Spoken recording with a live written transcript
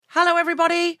Hello,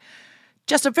 everybody.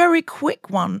 Just a very quick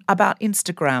one about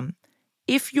Instagram.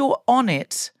 If you're on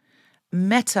it,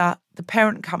 Meta, the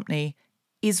parent company,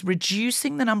 is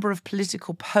reducing the number of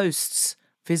political posts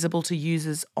visible to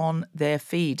users on their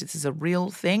feed. This is a real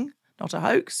thing, not a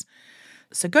hoax.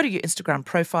 So go to your Instagram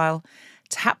profile,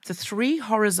 tap the 3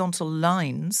 horizontal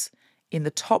lines in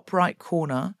the top right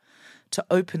corner to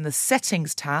open the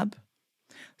Settings tab,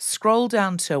 scroll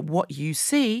down to What You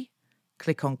See,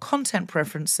 click on Content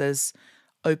Preferences,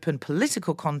 open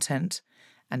Political Content,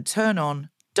 and turn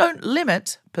on Don't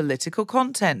Limit Political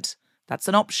Content. That's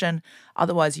an option.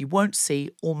 Otherwise, you won't see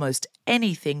almost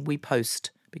anything we post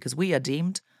because we are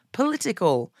deemed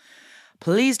political.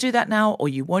 Please do that now, or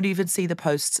you won't even see the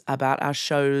posts about our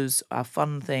shows, our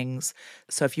fun things.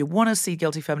 So if you want to see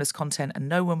Guilty Feminist content and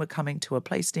know when we're coming to a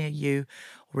place near you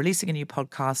or releasing a new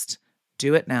podcast,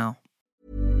 do it now.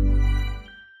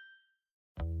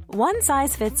 One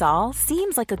size fits all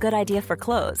seems like a good idea for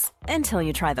clothes until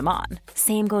you try them on.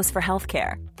 Same goes for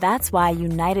healthcare. That's why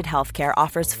United Healthcare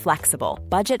offers flexible,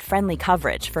 budget-friendly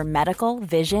coverage for medical,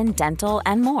 vision, dental,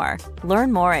 and more.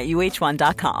 Learn more at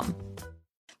uh1.com.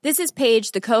 This is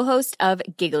Paige, the co-host of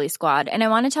Giggly Squad, and I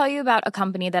want to tell you about a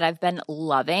company that I've been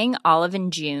loving, Olive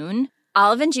 & June.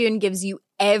 Olive & June gives you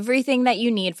everything that you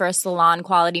need for a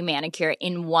salon-quality manicure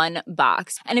in one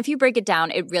box. And if you break it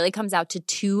down, it really comes out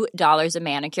to $2 a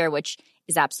manicure, which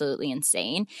is absolutely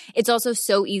insane. It's also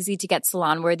so easy to get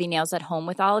salon-worthy nails at home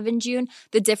with Olive & June.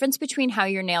 The difference between how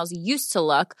your nails used to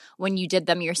look when you did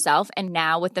them yourself and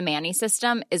now with the Mani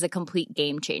system is a complete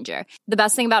game changer. The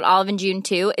best thing about Olive & June,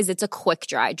 too, is it's a quick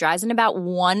dry. Dries in about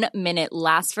 1 minute,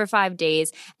 lasts for 5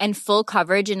 days, and full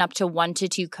coverage in up to 1 to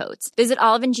 2 coats. Visit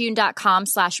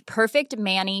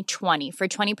oliveandjune.com/perfectmani20 for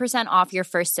 20% off your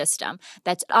first system.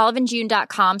 That's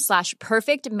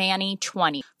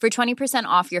oliveandjune.com/perfectmani20 for 20%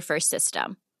 off your first system.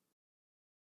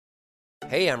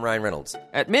 Hey, I'm Ryan Reynolds.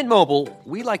 At Mint Mobile,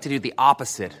 we like to do the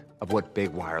opposite of what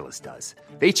Big Wireless does.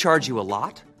 They charge you a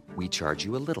lot, we charge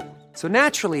you a little. So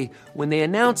naturally, when they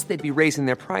announced they'd be raising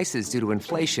their prices due to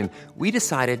inflation, we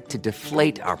decided to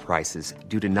deflate our prices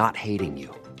due to not hating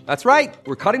you. That's right.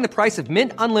 We're cutting the price of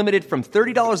Mint Unlimited from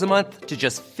 $30 a month to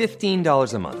just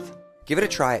 $15 a month. Give it a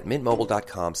try at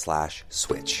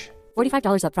mintmobile.com/switch.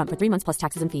 $45 up front for 3 months plus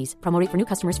taxes and fees. Promo rate for new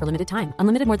customers for limited time.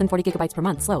 Unlimited more than 40 gigabytes per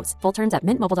month. Slows full terms at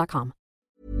mintmobile.com.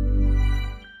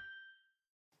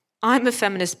 I'm a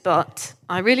feminist, but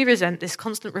I really resent this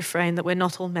constant refrain that we're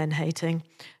not all men-hating.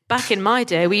 Back in my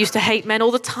day, we used to hate men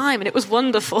all the time, and it was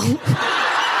wonderful.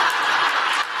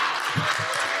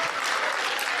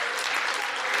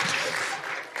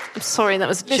 I'm sorry, that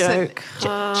was a joke.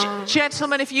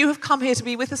 Gentlemen, if you have come here to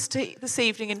be with us this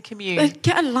evening and commune...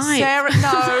 Get a life. Sarah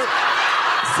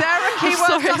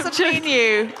Keyworth doesn't mean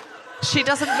you. She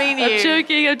doesn't mean you. I'm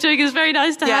joking. It's very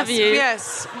nice to have you.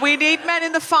 Yes, we need men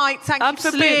in the fight. Thank you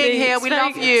for being here. We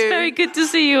love you. It's very good to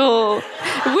see you all.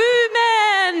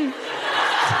 Women!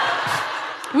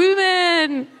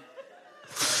 Women!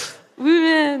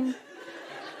 Women!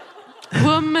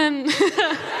 Woman!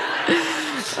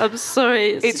 I'm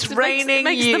sorry. It's raining. It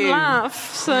makes them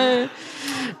laugh. So,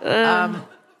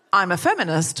 I'm a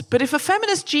feminist, but if a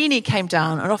feminist genie came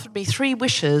down and offered me 3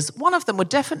 wishes, one of them would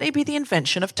definitely be the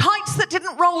invention of tights that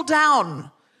didn't roll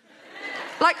down.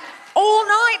 Like, all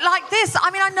night like this. I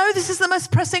mean, I know this is the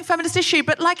most pressing feminist issue,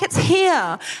 but like it's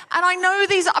here. And I know I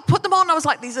put them on, I was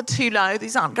like, these are too low,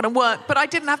 these aren't going to work. But I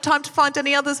didn't have time to find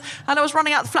any others, and I was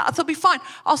running out the flat. I thought, it'll be fine.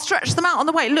 I'll stretch them out on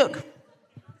the way. Look. This is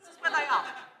where they are.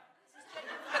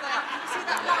 Where they are. See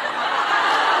that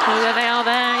line? Oh, there they are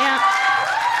there, yeah.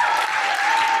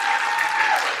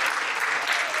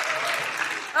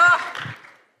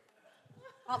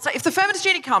 So if the feminist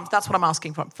genie comes, that's what I'm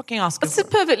asking for. I'm fucking asking That's for.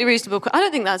 a perfectly reasonable question. I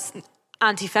don't think that's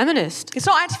anti-feminist. It's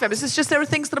not anti-feminist. It's just there are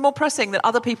things that are more pressing that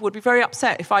other people would be very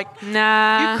upset if I...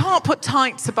 Nah. You can't put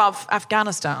tights above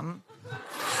Afghanistan.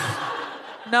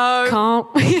 No.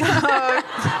 Can't. No.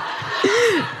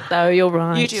 No, you're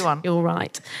right. You do one. You're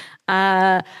right.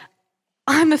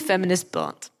 I'm a feminist,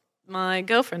 but my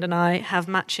girlfriend and I have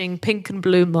matching pink and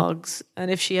blue mugs, and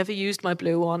if she ever used my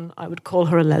blue one, I would call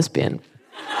her a lesbian.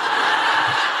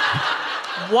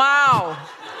 Wow.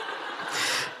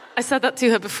 I said that to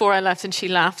her before I left and she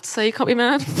laughed, so you can't be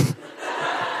mad.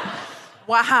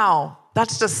 Wow.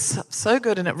 That's just so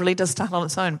good, and it really does stand on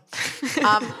its own.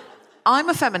 I'm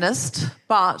a feminist,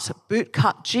 but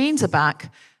boot-cut jeans are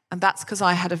back, and that's because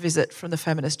I had a visit from the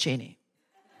feminist genie.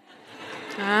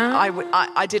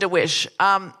 I did a wish.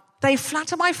 They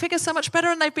flatter my figure so much better,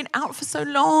 and they've been out for so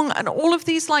long, and all of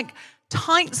these, like,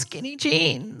 tight, skinny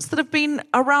jeans that have been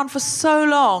around for so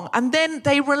long, and then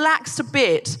they relaxed a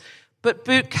bit, But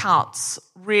boot cuts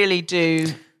really do,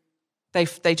 they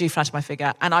do flatter my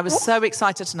figure. And I was so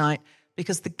excited tonight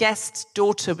because the guest's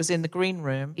daughter was in the green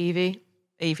room. Evie.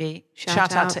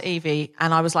 Shout out to Evie.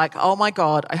 And I was like, oh my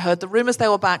God, I heard the rumours they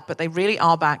were back, but they really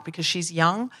are back because she's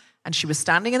young and she was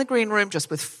standing in the green room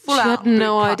just with full out She had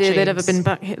no idea jeans. they'd ever been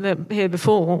back here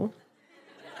before.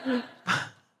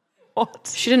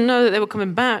 What? She didn't know that they were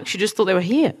coming back. She just thought they were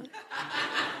here.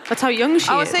 That's how young she is.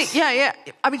 I see. Yeah.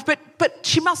 I mean, but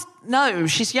she must know.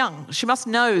 She's young. She must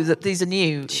know that these are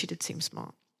new. She did seem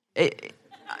smart.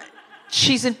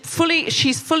 She's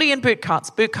fully in boot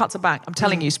cuts. Boot cuts are back. I'm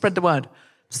telling you, spread the word.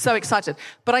 So excited.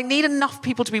 But I need enough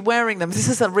people to be wearing them. This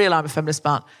is a real I'm a feminist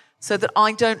part. So that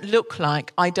I don't look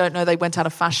like I don't know they went out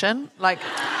of fashion. Like,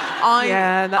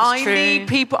 I true. need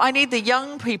people. I need the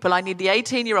young people. I need the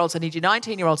 18-year-olds. I need you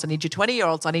 19-year-olds. I need you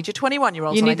 20-year-olds. I need you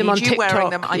 21-year-olds. You need them on you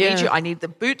wearing TikTok, them. Need you. I need the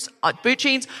boot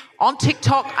jeans on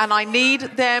TikTok, and I need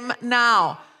them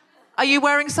now. Are you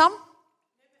wearing some?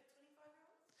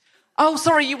 Oh,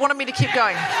 sorry. You wanted me to keep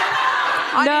going.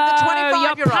 I need the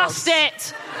 25-year-olds. You're past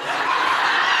it.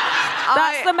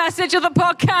 That's the message of the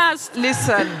podcast.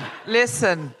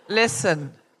 Listen.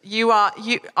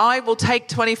 I will take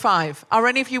 25. Are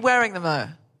any of you wearing them though?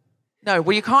 No.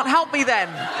 Well, you can't help me then.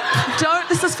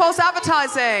 This is false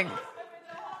advertising.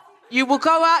 You will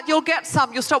go out, you'll get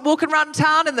some. You'll start walking around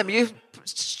town in them. You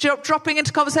dropping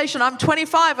into conversation. I'm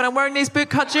 25 and I'm wearing these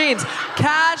bootcut jeans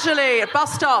casually at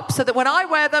bus stops so that when I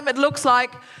wear them, it looks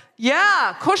like, yeah,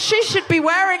 of course she should be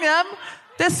wearing them.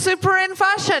 They're super in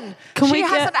fashion. She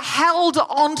hasn't held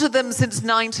onto them since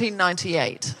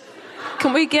 1998.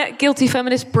 Can we get Guilty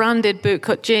Feminist branded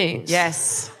bootcut jeans?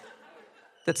 Yes.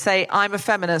 That say, I'm a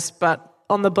feminist, but...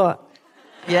 On the butt.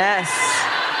 Yes.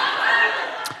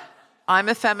 I'm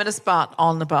a feminist, but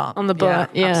on the butt. On the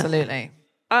butt, yeah. Absolutely.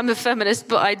 I'm a feminist,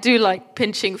 but I do like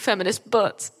pinching feminist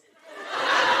butts.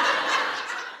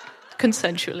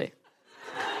 Consensually.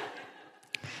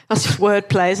 That's just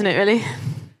wordplay, isn't it, really?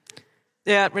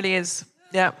 Yeah, it really is.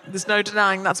 Yeah, there's no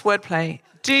denying that's wordplay.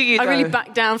 Do you, though? I really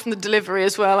backed down from the delivery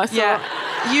as well, I thought.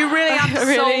 Yeah, you really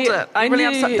undersold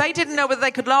it. They didn't know whether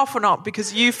they could laugh or not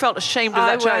because you felt ashamed of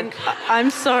that joke. I'm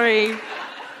sorry.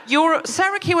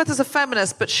 Sarah Keyworth is a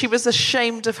feminist, but she was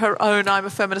ashamed of her own I'm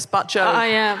a feminist butt joke. I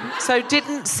am. So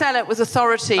didn't sell it with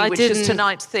authority, which is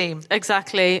tonight's theme.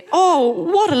 Exactly. Oh,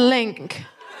 what a link.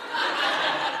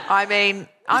 I mean,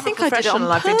 I'm a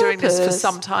professional. I've been doing this for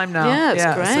some time now. Yeah, it's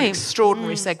great. It's an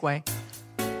extraordinary segue.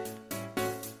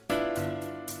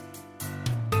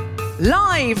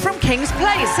 Live from King's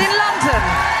Place in London,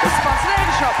 the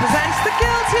Spontaneity Shop presents The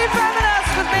Guilty Feminist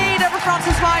with me, Deborah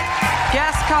Francis-White,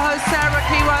 guest co-host Sarah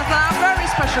Keyworth, and our very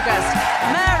special guest,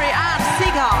 Mary Ann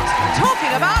Sieghart,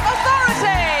 talking about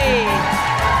authority.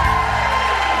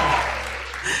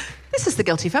 This is The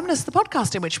Guilty Feminist, the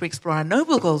podcast in which we explore our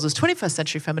noble goals as 21st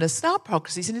century feminists and our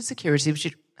hypocrisies and insecurities,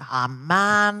 which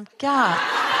God.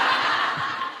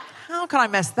 How can I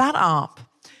mess that up?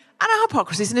 And our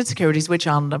hypocrisies and insecurities which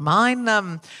undermine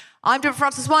them. I'm Deborah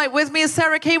Francis-White. With me is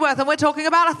Sarah Keyworth, and we're talking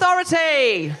about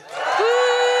authority.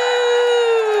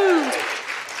 Woo!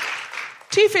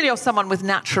 Do you feel you're someone with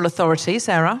natural authority,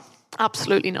 Sarah?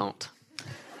 Absolutely not.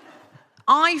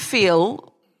 I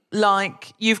feel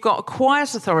like you've got a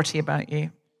quiet authority about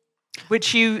you,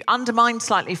 which you undermine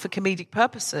slightly for comedic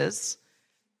purposes,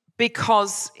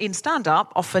 because in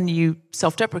stand-up, often you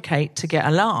self-deprecate to get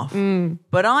a laugh.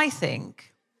 But I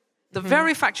think the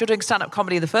very fact you're doing stand-up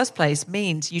comedy in the first place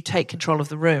means you take control of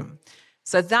the room.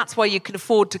 So that's why you can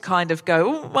afford to kind of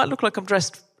go, I look like I'm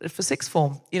dressed for sixth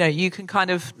form. You know, you can kind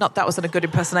of, not that wasn't a good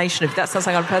impersonation, if that sounds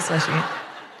like I'm impersonating you.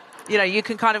 You know, you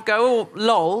can kind of go,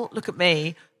 lol, look at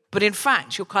me. But in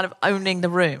fact, you're kind of owning the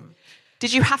room.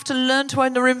 Did you have to learn to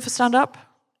own the room for stand-up?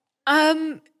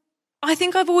 I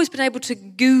think I've always been able to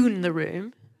goon the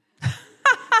room.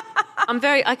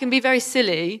 I can be very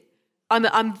silly.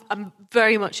 I'm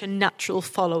very much a natural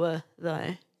follower,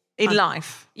 though. In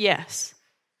life? Yes.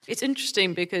 It's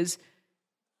interesting because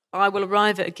I will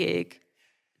arrive at a gig,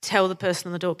 tell the person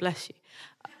on the door, bless you.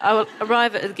 I will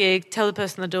arrive at a gig, tell the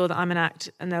person on the door that I'm an act,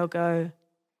 and they'll go,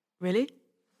 really?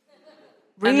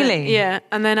 Really?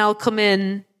 And then I'll come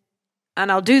in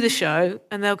and I'll do the show,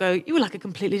 and they'll go, you were like a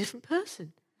completely different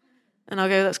person. And I'll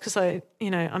go, that's because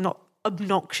I'm not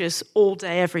obnoxious all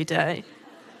day, every day.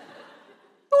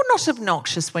 You're not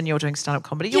obnoxious when you're doing stand-up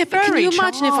comedy. You're but can you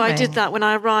imagine charming. if I did that when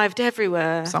I arrived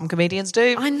everywhere? Some comedians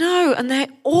do. I know, and they're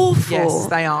awful. Yes,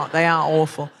 they are. They are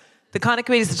awful. The kind of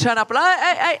comedians that turn up and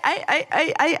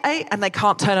hey, and they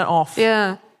can't turn it off.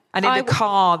 Yeah. And in the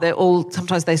car,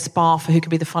 sometimes they spar for who can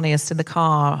be the funniest in the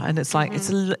car. And it's like, it's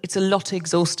a lot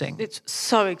exhausting. It's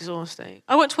so exhausting.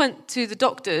 I once went to the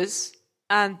doctor's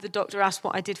and the doctor asked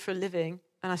what I did for a living.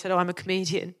 And I said, I'm a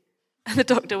comedian. And the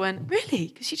doctor went, really?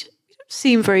 Because you don't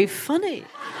seem very funny.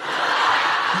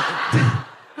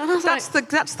 And I was that's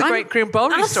the great Green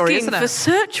Bowling story, isn't it?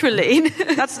 Asking for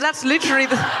sertraline. That's literally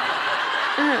the...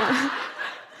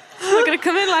 We're going to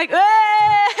come in like,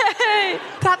 hey!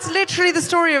 That's literally the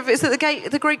story of, is it the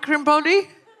Great Grimboli?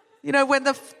 You know, when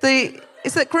is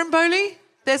it Grimboli?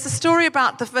 There's a story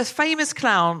about the most famous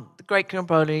clown, the Great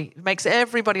Grimboli, makes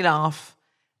everybody laugh.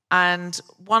 And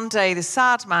one day, this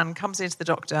sad man comes into the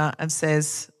doctor and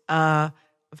says,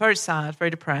 very sad,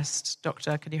 very depressed,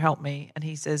 doctor, can you help me? And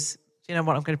he says, do you know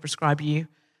what, I'm going to prescribe you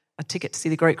a ticket to see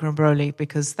the Great Grimboli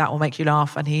because that will make you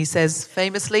laugh. And he says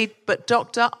famously, but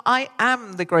doctor, I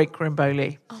am the Great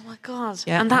Grimboli. Oh my God.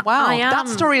 Yeah. And that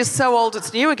story is so old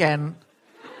it's new again.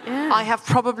 Yeah. I have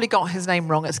probably got his name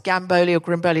wrong. It's Gamboli or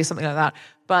Grimboli or something like that.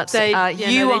 But they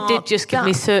did just give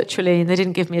me sertraline. They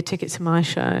didn't give me a ticket to my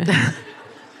show.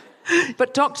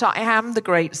 But doctor, I am the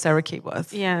great Sarah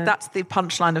Keyworth. Yeah. That's the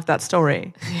punchline of that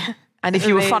story. Yeah. And if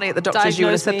you were funny at the doctor's, you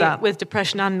would have said that. With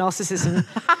depression and narcissism.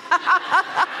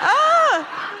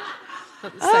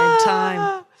 At the same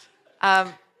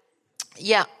time.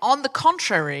 On the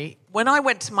contrary, when I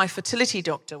went to my fertility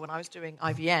doctor when I was doing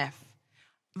IVF,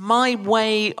 my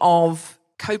way of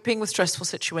coping with stressful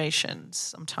situations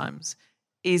sometimes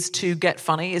is to get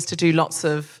funny, is to do lots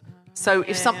of... So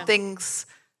if something's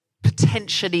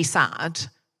potentially sad,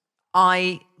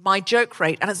 my joke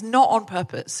rate, and it's not on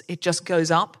purpose, it just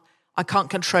goes up. I can't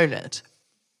control it.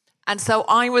 And so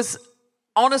I was,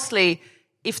 honestly,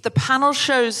 if the panel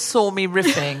shows saw me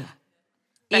riffing...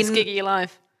 Best gig of your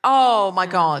life. Oh, my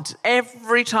God.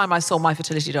 Every time I saw my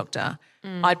fertility doctor,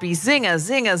 I'd be zinger,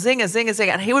 zinger, zinger, zinger,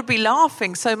 zinger, and he would be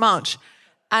laughing so much.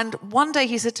 And one day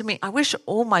he said to me, I wish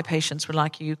all my patients were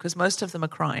like you because most of them are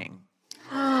crying.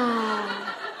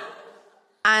 Oh.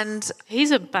 And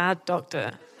he's a bad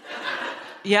doctor.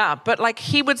 Yeah, but like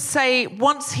he would say,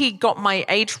 once he got my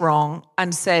age wrong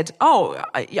and said,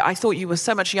 I thought you were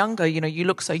so much younger, you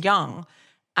look so young.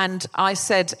 And I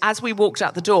said, as we walked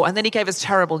out the door, and then he gave us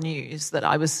terrible news that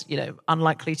I was,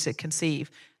 unlikely to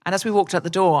conceive. And as we walked out the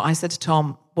door, I said to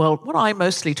Tom, well, what I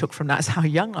mostly took from that is how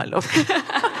young I look.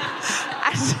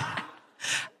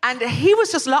 and he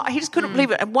was just, he just couldn't believe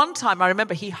it. And one time I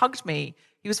remember he hugged me.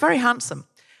 He was very handsome.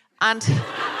 And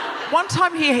one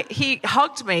time he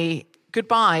hugged me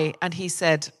goodbye, and he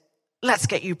said, let's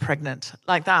get you pregnant,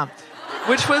 like that,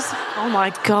 which was... Oh, my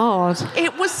God.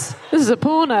 It was... This is a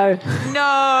porno.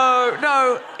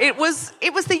 No, it was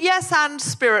the yes and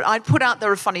spirit. I'd put out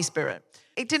there a funny spirit.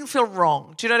 It didn't feel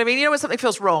wrong. Do you know what I mean? You know when something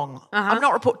feels wrong? Uh-huh. I'm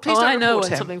not Please don't I know report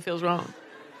when him. something feels wrong.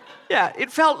 Yeah,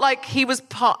 it felt like he was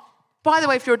part... By the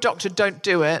way, if you're a doctor, don't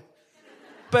do it.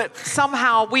 But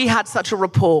somehow we had such a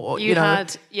rapport, You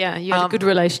had a good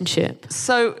relationship.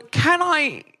 So can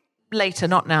I... later,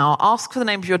 not now, ask for the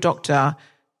name of your doctor,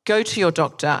 go to your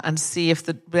doctor and see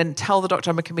then tell the doctor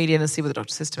I'm a comedian and see what the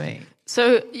doctor says to me.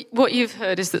 So what you've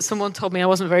heard is that someone told me I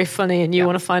wasn't very funny and you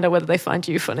want to find out whether they find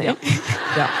you funny.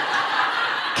 Yeah.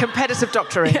 Competitive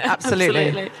doctoring,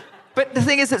 absolutely. But the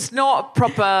thing is, it's not a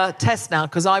proper test now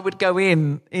because I would go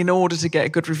in order to get a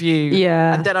good review.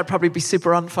 Yeah. And then I'd probably be super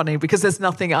unfunny because there's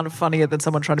nothing unfunnier than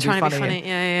someone trying to be funny.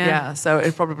 Yeah, so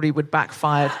it probably would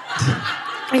backfire.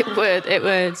 It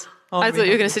would. I thought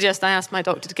you were going to suggest I ask my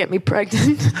doctor to get me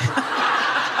pregnant.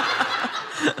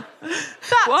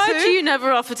 Why do you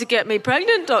never offer to get me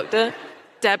pregnant, doctor?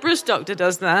 Deborah's doctor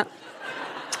does that.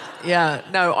 Yeah,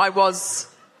 no, I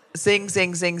was zing,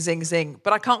 zing, zing, zing, zing.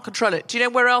 But I can't control it. Do you know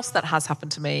where else that has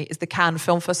happened to me? Is the Cannes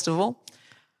Film Festival.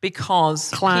 Because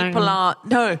Clang.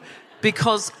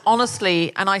 because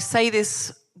honestly, and I say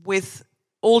this with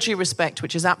all due respect,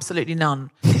 which is absolutely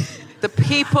none, the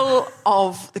people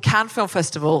of the Cannes Film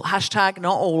Festival, hashtag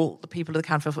not all the people of the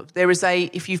Cannes Film Festival,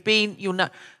 if you've been, you'll know,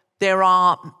 there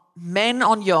are men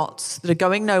on yachts that are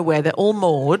going nowhere, they're all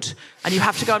moored, and you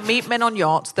have to go and meet men on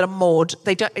yachts that are moored.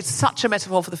 It's such a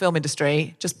metaphor for the film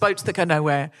industry, just boats that go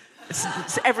nowhere.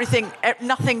 It's everything,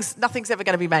 nothing's ever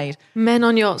going to be made. Men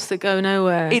on yachts that go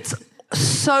nowhere. It's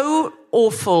so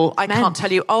awful, I can't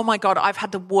tell you. Oh my God, I've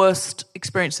had the worst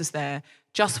experiences there,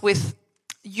 just with...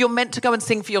 You're meant to go and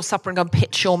sing for your supper and go and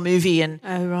pitch your movie and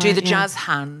do the jazz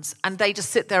hands. And they just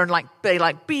sit there and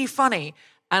be funny.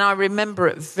 And I remember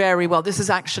it very well. This is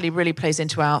actually really plays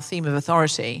into our theme of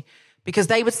authority because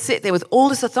they would sit there with all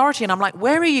this authority. And I'm like,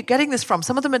 where are you getting this from?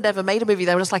 Some of them had never made a movie.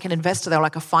 They were just like an investor. They were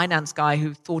like a finance guy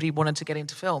who thought he wanted to get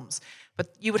into films. but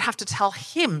you would have to tell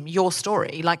him your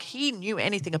story. Like, he knew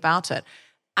anything about it.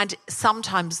 And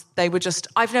sometimes they were just,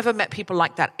 I've never met people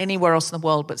like that anywhere else in the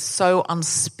world, but so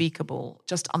unspeakable,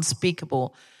 just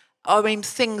unspeakable. I mean,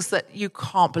 things that you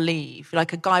can't believe.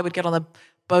 Like, a guy would get on the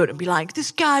boat and be like,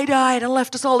 this guy died and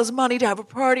left us all his money to have a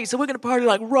party, so we're going to party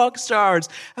like rock stars,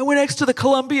 and we're next to the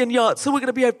Colombian yacht, so we're going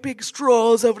to be at big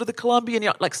straws over to the Colombian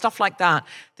yacht, like stuff like that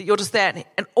you're just there,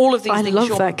 and all of these things. I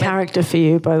love that character for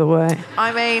you, by the way.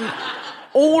 I mean,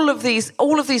 all of these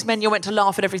men, you're meant to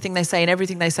laugh at everything they say, and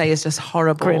everything they say is just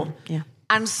horrible. Grim, yeah.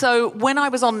 And so when I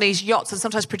was on these yachts, and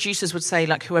sometimes producers would say,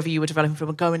 like, whoever you were developing for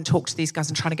would go and talk to these guys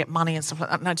and trying to get money and stuff like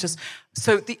that. And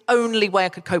so the only way I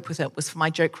could cope with it was for my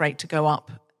joke rate to go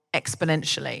up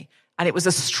exponentially. And it was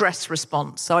a stress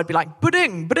response. So I'd be like,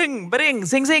 ba-ding, ba-ding, ba-ding,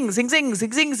 zing, zing, zing, zing,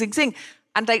 zing, zing, zing, zing.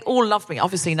 And they all loved me.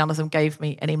 Obviously, none of them gave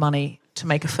me any money to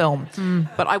make a film.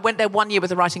 But I went there one year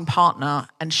with a writing partner,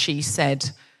 and she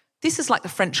said, this is like the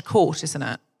French court, isn't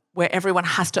it? Where everyone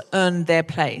has to earn their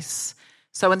place.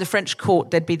 So in the French court,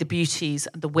 there'd be the beauties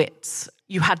and the wits.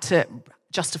 You had to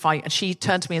justify. And she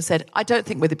turned to me and said, I don't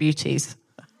think we're the beauties.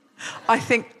 I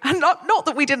think, and not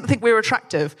that we didn't think we were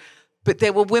attractive, but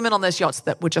there were women on those yachts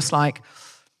that were just like,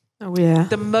 oh yeah,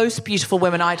 the most beautiful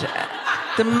women I've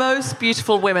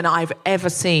ever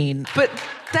seen. But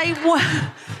they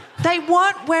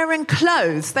weren't wearing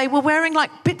clothes. They were wearing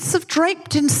like bits of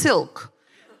draped in silk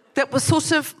that were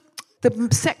sort of, the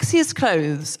sexiest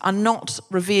clothes are not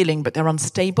revealing, but they're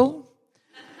unstable.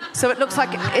 So it looks like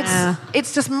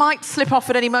it's just might slip off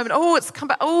at any moment. Oh, it's come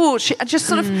back. Oh, just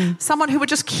sort of someone who would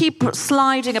just keep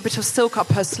sliding a bit of silk up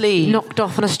her sleeve. Knocked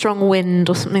off on a strong wind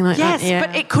or something like that. Yes,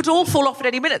 but it could all fall off at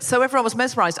any minute. So everyone was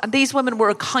mesmerised. And these women were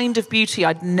a kind of beauty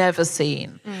I'd never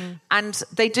seen. And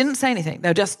they didn't say anything. They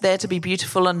were just there to be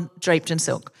beautiful and draped in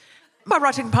silk. My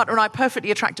writing partner and I are perfectly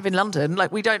attractive in London.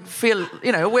 Like, we don't feel,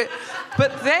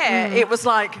 but there it was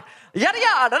like, yada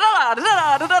yada, da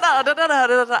da da da da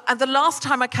da da. And the last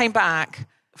time I came back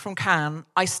from Cannes,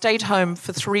 I stayed home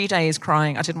for 3 days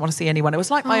crying. I didn't want to see anyone. It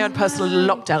was like my own personal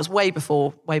lockdown. It was way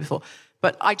before.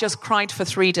 But I just cried for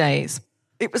 3 days.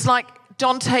 It was like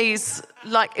Dante's,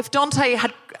 like if Dante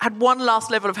had one last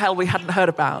level of hell we hadn't heard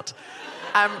about.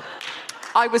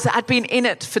 I'd been in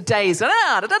it for days. And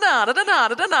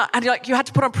like, you had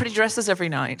to put on pretty dresses every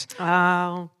night.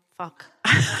 Oh, fuck.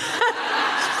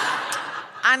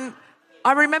 And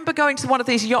I remember going to one of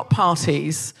these yacht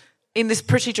parties in this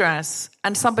pretty dress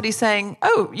and somebody saying,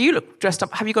 oh, you look dressed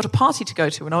up. Have you got a party to go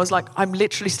to? And I was like, I'm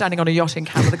literally standing on a yacht in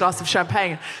Cannes with a glass of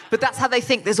champagne. But that's how they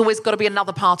think. There's always got to be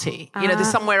another party. There's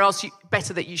somewhere else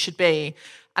better that you should be.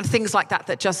 And things like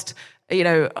that just,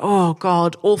 oh,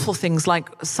 God, awful things like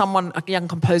a young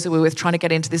composer we were with trying to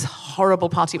get into this horrible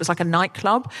party. It was like a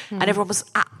nightclub and everyone was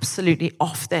absolutely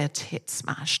off their tits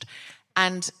smashed.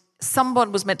 And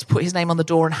someone was meant to put his name on the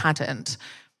door and hadn't.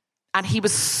 And he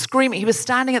was screaming. He was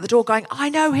standing at the door going, I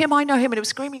know him. And he was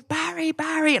screaming, Barry,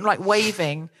 Barry, and like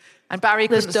waving. And Barry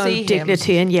couldn't see him. There's no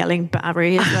dignity in yelling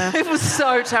Barry, is there? It was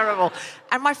so terrible.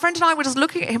 And my friend and I were just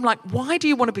looking at him like, why do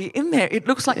you want to be in there? It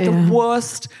looks like the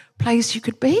worst place you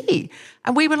could be.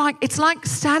 And we were like, it's like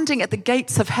standing at the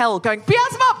gates of hell going,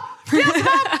 Beelzebub, I'm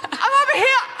over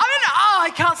here. I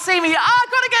can't see me. I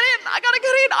got to get in.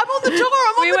 I'm on the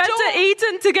door. We went to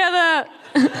Eton together.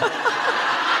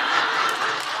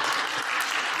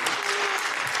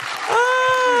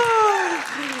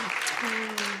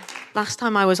 Last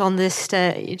time I was on this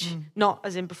stage, not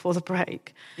as in before the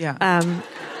break,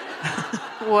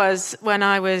 was when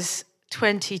I was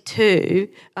 22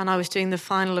 and I was doing the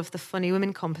final of the Funny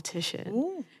Women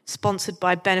competition, sponsored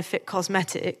by Benefit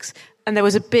Cosmetics. And there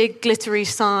was a big glittery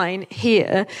sign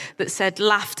here that said,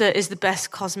 laughter is the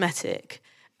best cosmetic.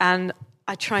 And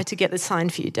I tried to get the sign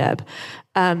for you, Deb,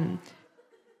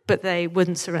 but they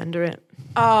wouldn't surrender it.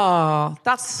 Oh,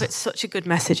 it's such a good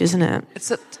message, isn't it?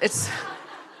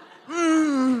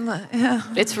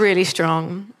 It's really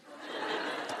strong.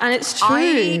 And it's true.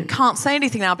 I can't say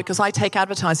anything now because I take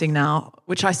advertising now,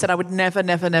 which I said I would never,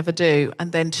 never, never do.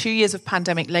 And then 2 years of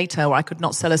pandemic later, where I could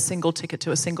not sell a single ticket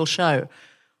to a single show,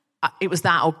 it was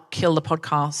that or kill the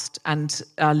podcast and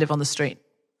live on the street.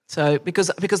 So because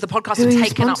the podcast has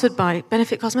taken up... sponsored by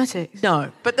Benefit Cosmetics?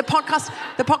 No, but the podcast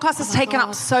has taken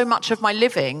up so much of my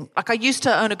living. Like, I used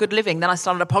to earn a good living, then I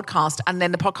started a podcast, and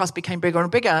then the podcast became bigger and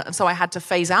bigger, and so I had to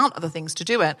phase out other things to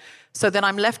do it. So then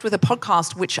I'm left with a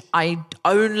podcast which I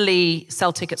only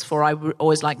sell tickets for. I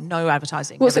always like, no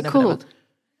advertising. What's it called?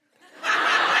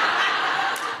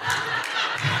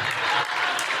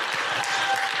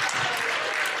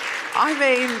 I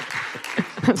mean...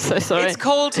 I'm so sorry. It's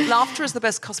called Laughter is the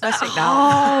Best Cosmetic now.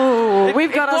 Oh,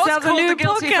 we've got ourselves a new The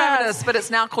Guilty podcast. Feminist, but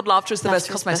it's now called Laughter is the Best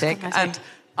Cosmetic. And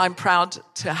I'm proud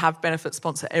to have Benefit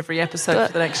sponsor every episode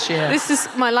for the next year. This is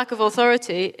my lack of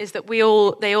authority, is that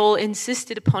they all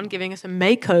insisted upon giving us a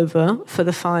makeover for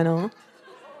the final.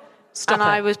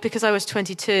 Stop it. Because I was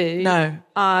 22. No.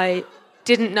 I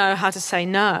didn't know how to say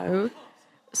no.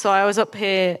 So I was up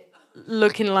here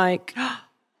looking like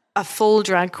a full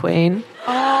drag queen.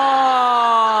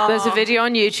 Oh. There's a video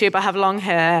on YouTube. I have long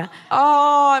hair.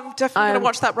 Oh, I'm definitely going to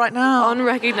watch that right now.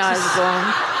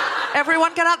 Unrecognisable.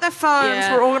 Everyone get out their phones.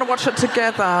 Yeah. We're all going to watch it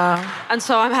together. And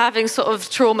so I'm having sort of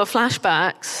trauma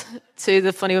flashbacks to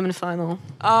the Funny Women final.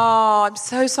 Oh, I'm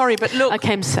so sorry. But look. I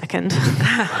came second.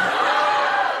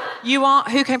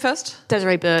 Who came first?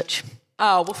 Desiree Birch.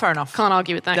 Oh, well, fair enough. Can't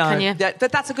argue with that, No. can you? Yeah,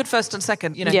 but that's a good first and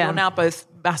second. You know, Yeah. you're now both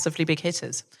massively big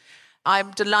hitters. I'm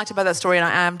delighted by that story, and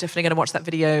I am definitely going to watch that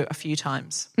video a few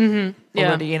times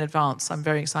already in advance. I'm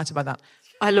very excited by that.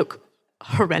 I look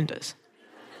horrendous.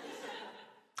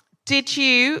 Did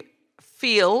you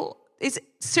feel...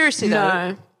 Seriously,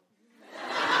 though?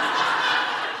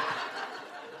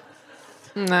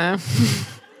 No.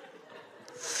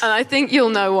 And I think you'll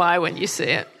know why when you see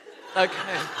it. Okay.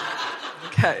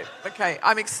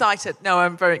 I'm excited. No,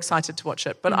 I'm very excited to watch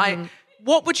it. But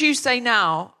what would you say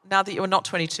now that you're not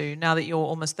 22, now that you're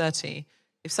almost 30,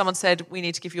 if someone said, we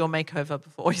need to give you a makeover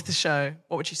before the show,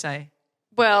 what would you say?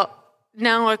 Well,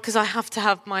 now, because I have to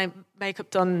have my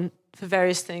makeup done for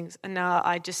various things, and now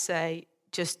I just say,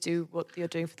 just do what you're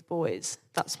doing for the boys.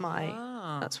 That's why.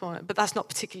 But that's not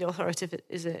particularly authoritative,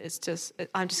 is it? It's just,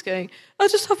 I'm just going, I'll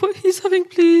just have what he's having,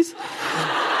 please.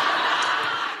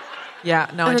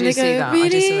 Yeah, no, And I do see that. Really? I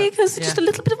do see that. Because just a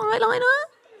little bit of eyeliner?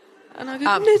 And I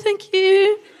go, no, thank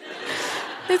you.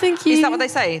 No, thank you. Is that what they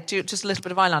say? Do just a little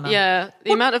bit of eyeliner? Yeah,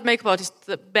 the amount of makeup artists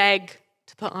that beg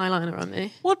to put eyeliner on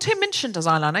me. Well, Tim Minchin does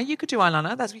eyeliner. You could do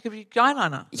eyeliner. You could do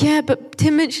eyeliner. Yeah, but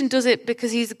Tim Minchin does it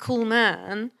because he's a cool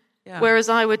man, whereas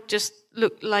I would just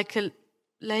look like a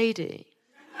lady.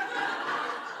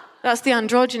 That's the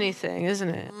androgyny thing, isn't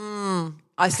it?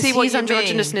 I see what he's you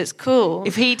androgynous mean. and it's cool.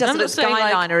 If he does I'm it, not it's saying,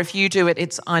 eyeliner. If you do it,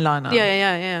 it's eyeliner.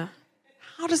 Yeah.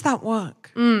 How does that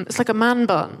work? It's like a man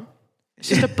bun. It's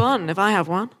just a bun if I have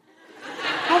one.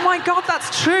 Oh my God,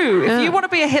 that's true. If you want to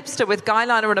be a hipster with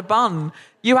guyliner and a bun,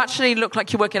 you actually look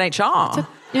like you work in HR.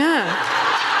 Yeah.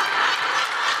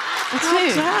 God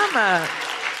damn it.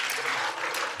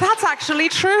 That's actually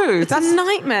true. That's a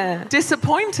nightmare.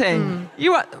 Disappointing.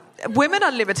 Women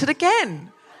are limited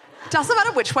again. Doesn't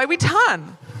matter which way we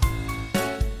turn.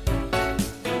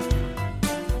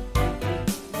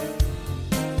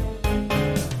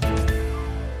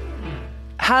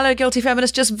 Hello, Guilty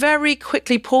Feminist. Just very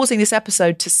quickly pausing this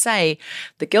episode to say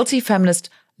the Guilty Feminist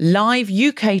live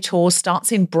UK tour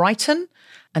starts in Brighton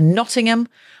and Nottingham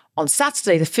on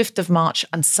Saturday, the 5th of March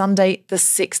and Sunday, the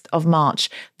 6th of March.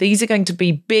 These are going to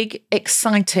be big,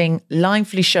 exciting,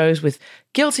 lively shows with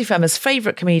Guilty Feminist's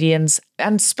favourite comedians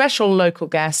and special local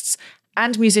guests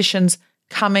and musicians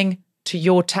coming to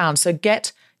your town. So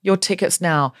get your tickets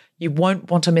now. You won't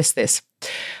want to miss this.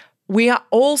 We are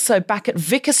also back at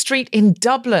Vicar Street in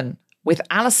Dublin with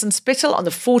Alison Spittle on the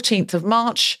 14th of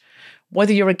March.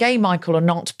 Whether you're a gay Michael or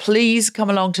not, please come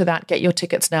along to that. Get your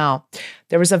tickets now.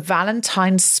 There is a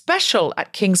Valentine's special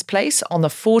at King's Place on the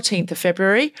 14th of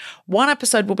February. One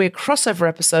episode will be a crossover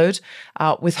episode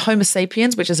with Homo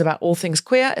Sapiens, which is about all things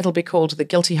queer. It'll be called The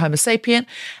Guilty Homo Sapien.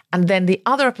 And then the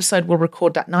other episode we'll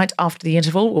record that night after the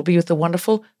interval will be with the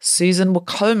wonderful Susan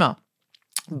Wokoma.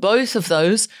 Both of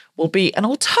those will be an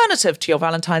alternative to your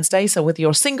Valentine's Day. So whether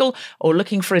you're single or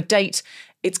looking for a date,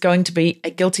 it's going to be a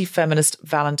Guilty Feminist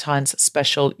Valentine's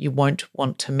special you won't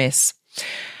want to miss.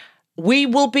 We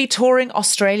will be touring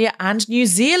Australia and New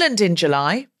Zealand in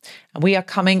July. And we are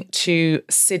coming to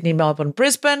Sydney, Melbourne,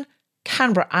 Brisbane,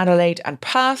 Canberra, Adelaide and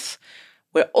Perth.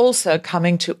 We're also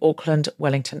coming to Auckland,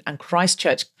 Wellington and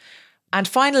Christchurch. And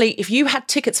finally, if you had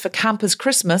tickets for Campers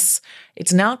Christmas,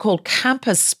 it's now called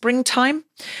Campers Springtime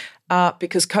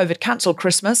because COVID cancelled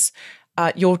Christmas.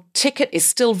 Your ticket is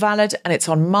still valid and it's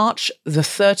on March the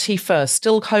 31st,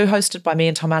 still co-hosted by me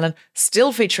and Tom Allen,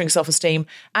 still featuring Self-Esteem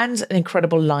and an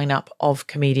incredible lineup of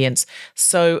comedians.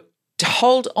 So to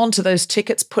hold on to those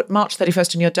tickets, put March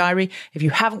 31st in your diary. If you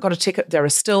haven't got a ticket, there are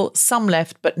still some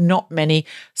left, but not many.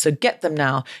 So get them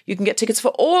now. You can get tickets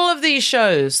for all of these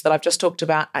shows that I've just talked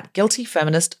about at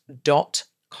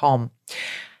guiltyfeminist.com.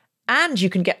 And you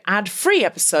can get ad-free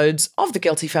episodes of The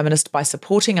Guilty Feminist by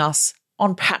supporting us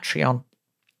on Patreon.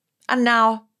 And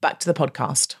now, back to the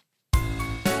podcast.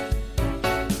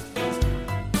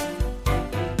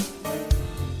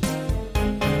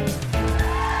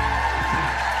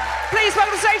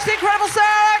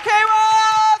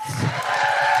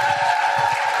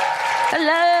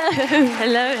 Hello.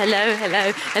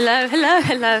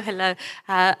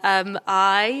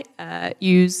 I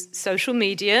use social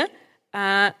media.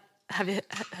 Have you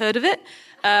heard of it?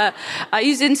 I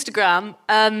use Instagram,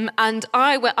 and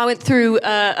I went through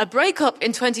a breakup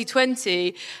in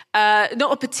 2020.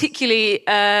 Not a particularly.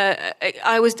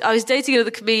 I was dating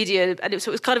another comedian, and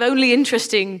so it was kind of only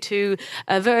interesting to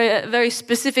a very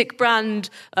specific brand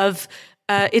of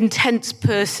intense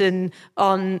person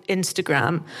on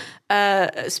Instagram.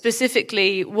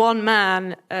 Specifically, one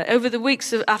man over the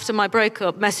weeks after my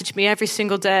breakup messaged me every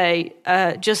single day,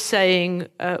 just saying,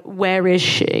 "Where is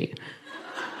she?"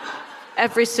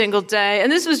 Every single day. And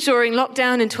this was during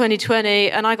lockdown in 2020,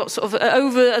 and I got sort of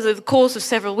over the course of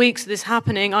several weeks of this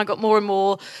happening, I got more and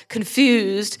more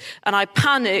confused, and I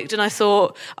panicked, and I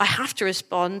thought, I have to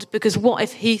respond, because what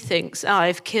if he thinks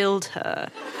I've killed her?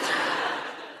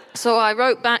 So I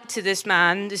wrote back to this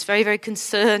man, this very, very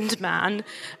concerned man,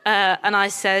 and I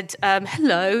said,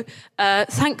 hello,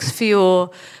 thanks for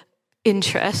your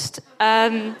interest.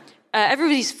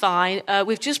 Everybody's fine.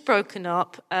 We've just broken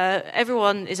up.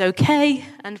 Everyone is okay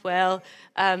and well.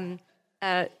 Hope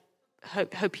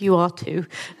you are too.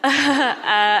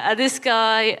 This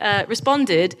guy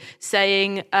responded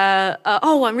saying,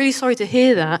 oh, I'm really sorry to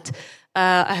hear that.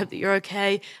 I hope that you're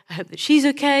okay. I hope that she's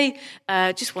okay.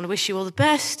 Just want to wish you all the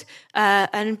best.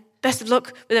 And best of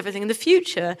luck with everything in the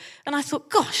future. And I thought,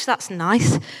 gosh, that's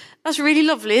nice. That's really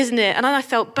lovely, isn't it? And then I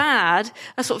felt bad.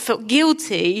 I sort of felt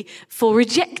guilty for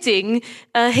rejecting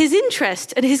his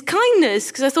interest and his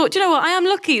kindness, because I thought, you know what, I am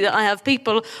lucky that I have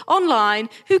people online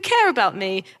who care about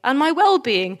me and my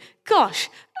well-being. Gosh,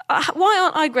 why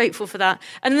aren't I grateful for that?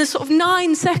 And in the sort of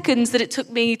 9 seconds that it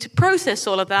took me to process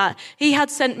all of that, he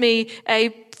had sent me a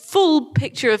full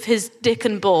picture of his dick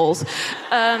and balls.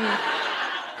 And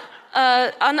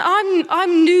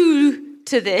I'm new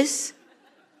to this.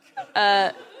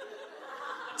 To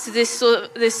this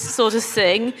sort of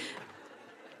thing.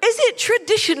 Is it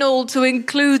traditional to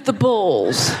include the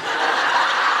balls?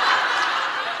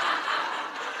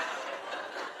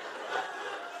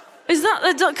 Is that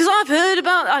because I've heard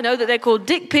about? I know that they're called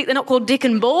dick pic. They're not called dick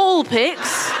and ball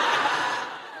pics.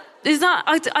 Is that?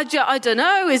 I don't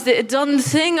know. Is it a done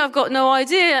thing? I've got no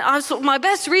idea. My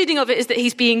best reading of it is that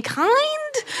he's being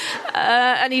kind,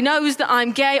 and he knows that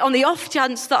I'm gay. On the off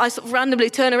chance that I sort of randomly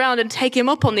turn around and take him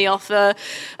up on the offer,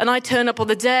 and I turn up on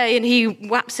the day and he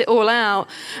whaps it all out,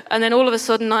 and then all of a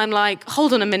sudden I'm like,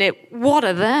 hold on a minute, what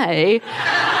are they?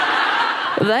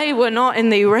 They were not in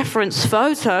the reference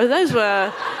photo. Those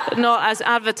were not as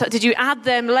advertised. Did you add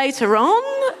them later on?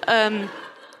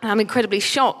 I'm incredibly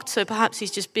shocked, so perhaps he's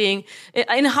just being...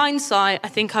 In hindsight, I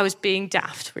think I was being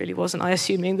daft, really, wasn't I?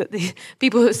 Assuming that the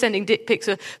people who are sending dick pics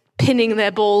are pinning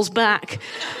their balls back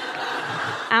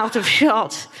out of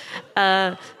shot.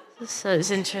 So it's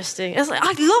interesting. It's like,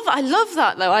 I love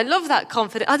that, though. I love that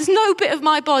confidence. There's no bit of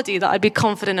my body that I'd be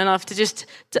confident enough to just...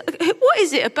 What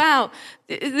is it about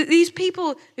these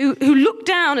people who look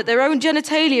down at their own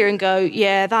genitalia and go,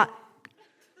 yeah,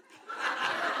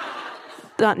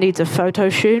 that needs a photo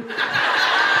shoot.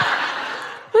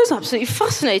 That's absolutely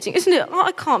fascinating, isn't it?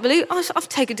 I can't believe I've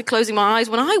taken to closing my eyes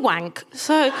when I wank,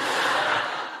 so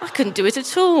I couldn't do it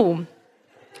at all.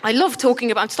 I love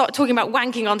talking about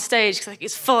wanking on stage because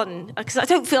it's fun. Because I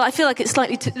feel like it's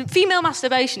slightly female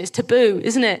masturbation is taboo,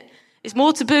 isn't it? It's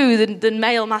more taboo than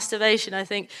male masturbation, I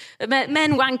think.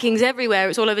 Men wanking's everywhere.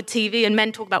 It's all over TV, and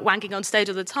men talk about wanking on stage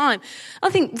all the time. I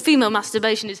think female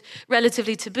masturbation is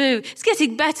relatively taboo. It's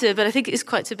getting better, but I think it is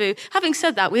quite taboo. Having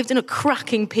said that, we've done a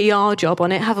cracking PR job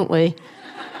on it, haven't we?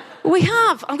 We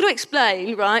have. I'm going to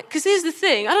explain, right? Because here's the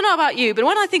thing. I don't know about you, but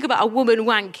when I think about a woman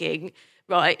wanking,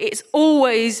 right, it's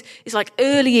like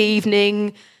early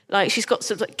evening. Like, she's got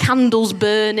some candles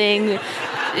burning.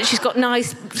 She's got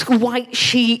nice white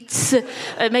sheets.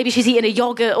 Maybe she's eating a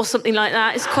yogurt or something like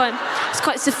that. It's quite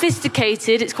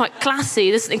sophisticated. It's quite classy.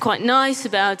 There's something quite nice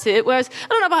about it. Whereas, I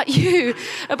don't know about you,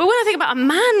 but when I think about a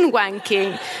man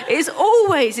wanking, it's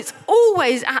always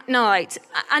at night,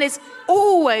 and it's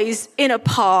always in a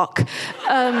park.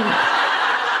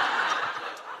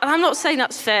 And I'm not saying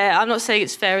that's fair. I'm not saying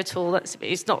it's fair at all.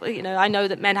 It's not. I know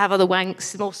that men have other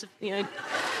wanks.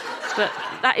 But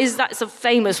that's a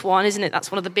famous one, isn't it?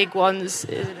 That's one of the big ones.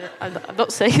 I'm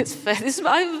not saying it's fair.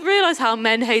 I realise how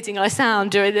men-hating I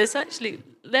sound during this. Actually,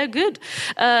 they're good.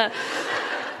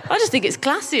 I just think it's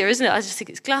classier, isn't it? I just think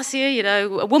it's classier, you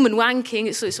know. A woman wanking,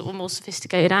 it's sort of a more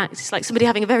sophisticated act. It's like somebody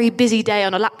having a very busy day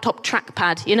on a laptop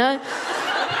trackpad, you know?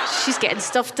 She's getting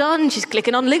stuff done, she's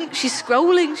clicking on links, she's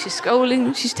scrolling,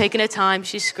 she's taking her time,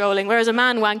 she's scrolling. Whereas a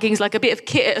man wanking is like a bit of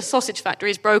kit at a sausage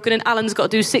factory is broken and Alan's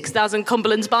got to do 6,000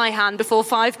 Cumberlands by hand before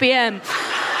 5 p.m.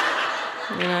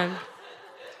 You know.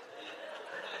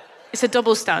 It's a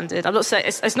double standard. I'm not saying...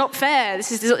 It's not fair.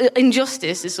 This is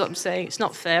injustice, is what I'm saying. It's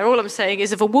not fair. All I'm saying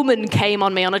is if a woman came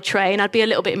on me on a train, I'd be a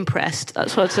little bit impressed.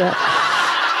 That's what...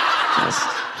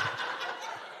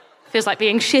 Feels like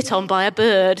being shit on by a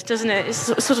bird, doesn't it? It's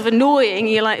sort of annoying.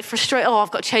 You're like frustrated. Oh,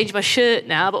 I've got to change my shirt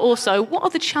now. But also, what are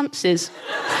the chances?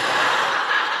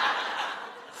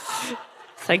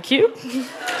 Thank you.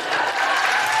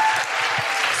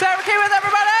 Sarah Keyworth,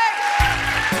 everybody!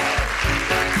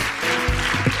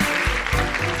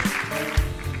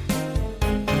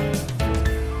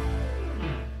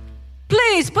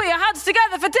 Please put your hands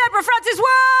together for Deborah Frances-White!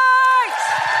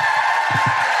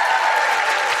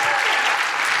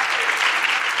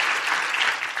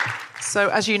 So,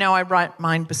 as you know, I write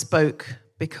mine bespoke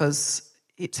because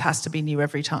it has to be new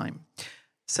every time.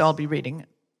 So I'll be reading it.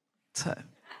 So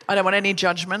I don't want any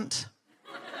judgment.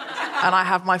 And I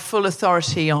have my full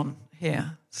authority on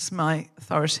here. This is my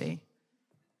authority.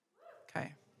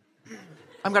 Okay.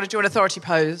 I'm going to do an authority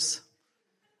pose.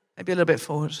 Maybe a little bit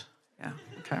forward. Yeah,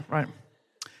 okay, right.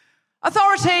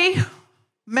 Authority.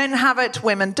 Men have it,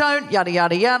 women don't, yada,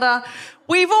 yada, yada.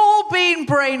 We've all been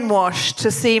brainwashed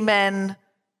to see men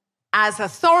as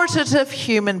authoritative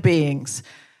human beings.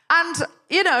 And,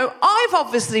 you know, I've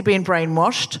obviously been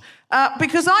brainwashed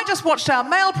because I just watched our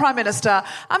male Prime Minister,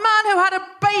 a man who had a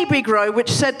baby grow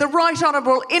which said the right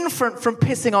honourable infant from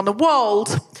pissing on the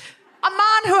world, a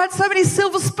man who had so many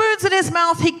silver spoons in his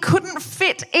mouth he couldn't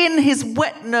fit in his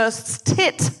wet nurse's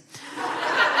tit,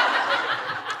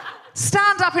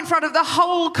 stand up in front of the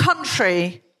whole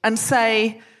country and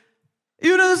say...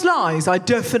 You know those lies I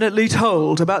definitely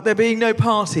told about there being no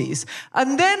parties,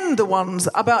 and then the ones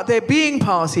about there being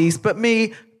parties but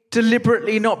me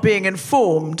deliberately not being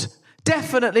informed,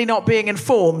 definitely not being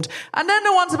informed, and then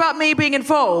the ones about me being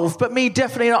involved but me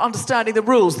definitely not understanding the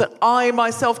rules that I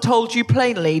myself told you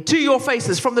plainly to your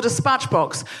faces from the dispatch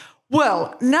box.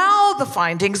 Well, now the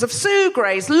findings of Sue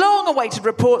Gray's long-awaited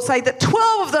report say that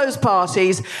 12 of those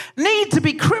parties need to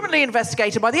be criminally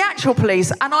investigated by the actual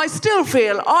police, and I still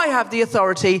feel I have the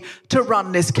authority to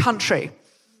run this country.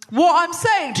 What I'm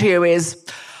saying to you is,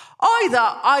 either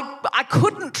I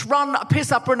couldn't run a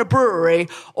piss-upper in a brewery,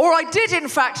 or I did, in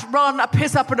fact, run a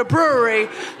piss-up in a brewery,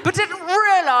 but didn't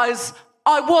realise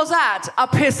I was at a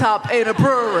piss-up in a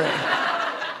brewery.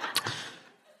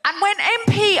 And when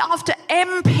MP after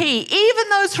MP, even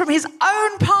those from his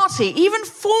own party, even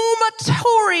former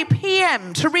Tory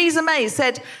PM Theresa May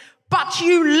said, but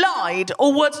you lied,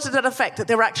 or words to that effect that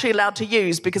they're actually allowed to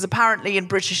use, because apparently in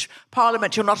British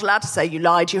Parliament you're not allowed to say you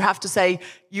lied. You have to say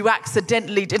you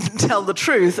accidentally didn't tell the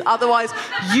truth. Otherwise,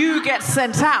 you get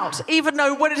sent out, even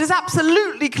though when it is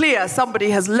absolutely clear somebody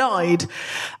has lied.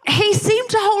 He seemed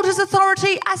to hold his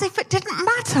authority as if it didn't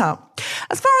matter.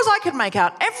 As far as I could make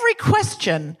out, every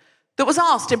question that was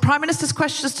asked in Prime Minister's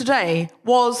questions today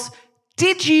was,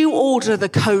 did you order the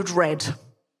code red?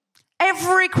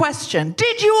 Every question.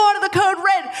 Did you order the code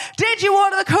red? Did you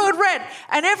order the code red?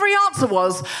 And every answer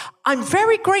was, I'm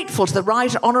very grateful to the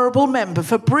Right Honourable Member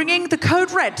for bringing the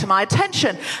code red to my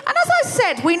attention. And as I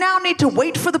said, we now need to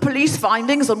wait for the police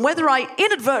findings on whether I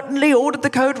inadvertently ordered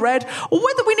the code red or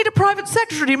whether we need a private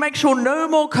secretary to make sure no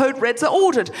more code reds are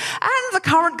ordered. And the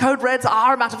current code reds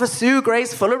are a matter for Sue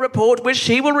Gray's fuller report, which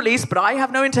she will release, but I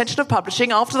have no intention of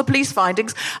publishing after the police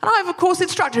findings. And I have, of course,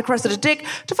 instructed Cressida Dick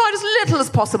to find as little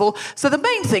as possible. So the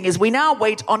main thing is we now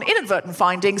wait on inadvertent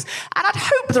findings, and I'd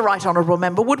hope the Right Honourable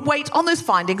Member would wait on those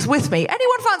findings with me.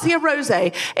 Anyone fancy a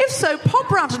rosé? If so,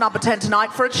 pop round to number 10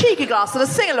 tonight for a cheeky glass and a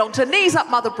sing-along to Knees Up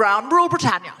Mother Brown, Rule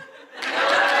Britannia.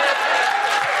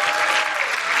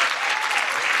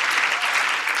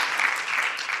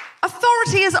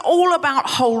 Authority is all about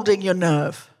holding your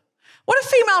nerve. When a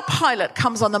female pilot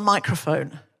comes on the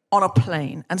microphone on a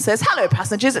plane and says, hello,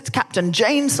 passengers, it's Captain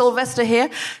Jane Sylvester here,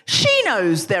 she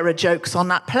knows there are jokes on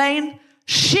that plane.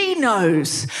 She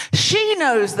knows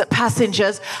that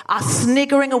passengers are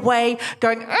sniggering away,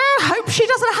 going, hope she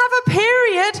doesn't have a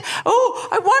period. Oh,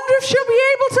 I wonder if she'll be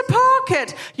able to park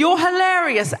it. You're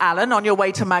hilarious, Alan, on your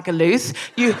way to Magaluf,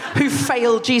 you who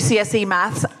failed GCSE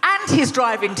maths and his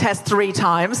driving test 3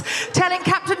 times, telling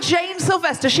Captain Jane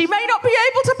Sylvester she may not be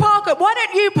able to park it. Why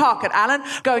don't you park it, Alan,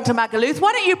 going to Magaluf?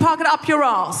 Why don't you park it up your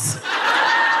arse?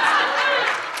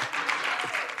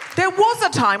 There was a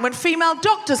time when female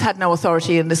doctors had no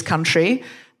authority in this country.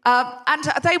 And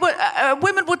they were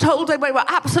women were told they were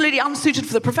absolutely unsuited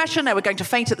for the profession. They were going to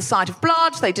faint at the sight of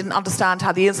blood. They didn't understand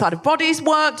how the inside of bodies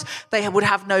worked. They would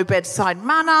have no bedside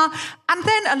manner. And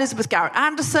then Elizabeth Garrett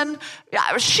Anderson,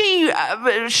 she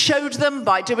showed them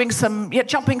by doing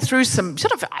jumping through some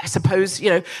sort of, I suppose,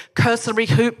 cursory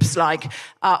hoops, like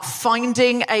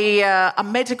finding a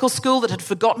medical school that had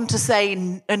forgotten to say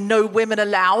no women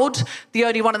allowed, the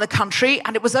only one in the country.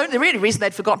 And it was only the really reason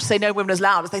they'd forgotten to say no women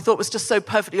allowed is they thought it was just so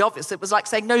perfectly obvious. It was like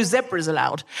saying no zebras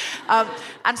allowed.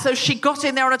 And so she got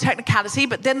in there on a technicality,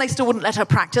 but then they still wouldn't let her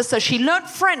practice. So she learnt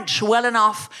French well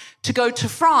enough to go to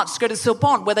France, to go to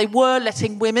Sorbonne, where they were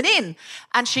letting women in.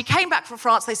 And she came back from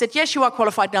France. They said, yes, you are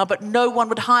qualified now, but no one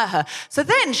would hire her. So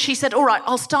then she said, all right,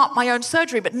 I'll start my own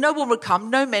surgery, but no one would come,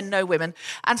 no men, no women.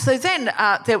 And so then,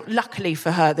 luckily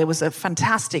for her, there was a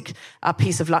fantastic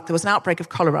piece of luck. There was an outbreak of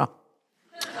cholera.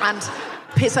 And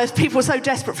so people were so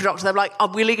desperate for doctors, they were like,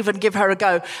 oh, we'll even give her a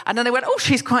go. And then they went, oh,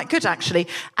 she's quite good, actually.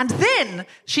 And then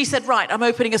she said, right, I'm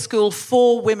opening a school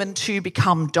for women to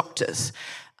become doctors.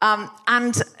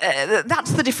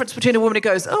 That's the difference between a woman who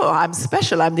goes, oh, I'm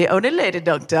special, I'm the only lady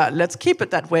doctor. Let's keep it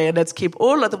that way, and let's keep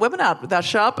all other women out with our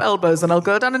sharp elbows, and I'll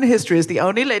go down in history as the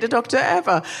only lady doctor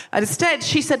ever. And instead,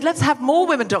 she said, let's have more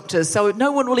women doctors, so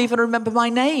no one will even remember my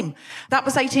name. That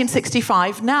was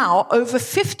 1865. Now, over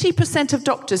 50% of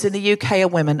doctors in the UK are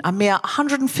women, a mere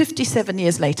 157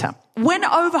 years later. When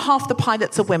over half the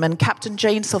pilots are women, Captain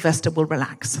Jane Sylvester will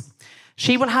relax.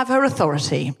 She will have her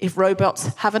authority if robots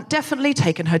haven't definitely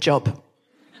taken her job.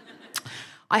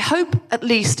 I hope at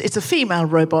least it's a female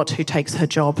robot who takes her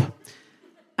job.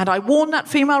 And I warn that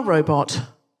female robot,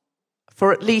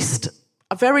 for at least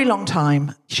a very long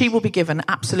time, she will be given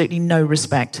absolutely no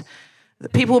respect.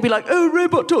 People will be like, oh,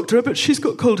 robot doctor, I bet she's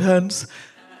got cold hands.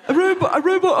 A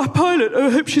robot pilot, oh,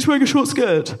 I hope she's wearing a short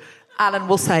skirt. Alan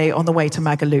will say on the way to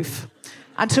Magaluf.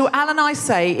 And to Alan I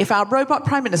say, if our robot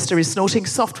Prime Minister is snorting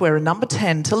software in number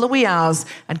 10 till the wee hours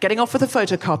and getting off with a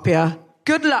photocopier,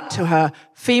 good luck to her.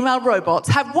 Female robots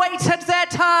have waited their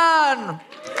turn.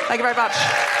 Thank you very much.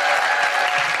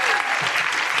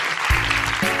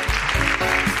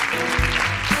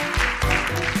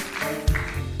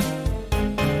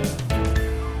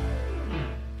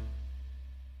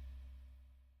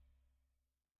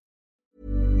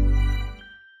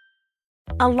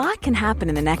 A lot can happen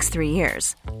in the next 3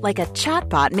 years. Like a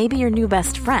chatbot may be your new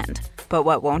best friend. But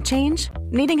what won't change?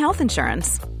 Needing health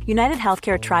insurance. United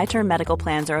Healthcare Tri-Term Medical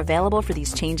Plans are available for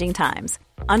these changing times.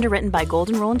 Underwritten by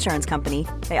Golden Rule Insurance Company,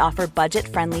 they offer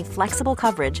budget-friendly, flexible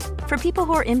coverage for people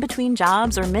who are in between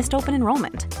jobs or missed open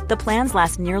enrollment. The plans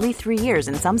last nearly 3 years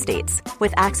in some states,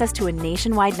 with access to a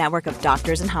nationwide network of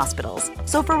doctors and hospitals.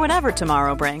 So for whatever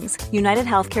tomorrow brings, United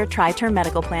Healthcare Tri-Term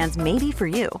Medical Plans may be for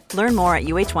you. Learn more at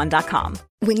uh1.com.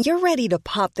 When you're ready to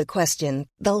pop the question,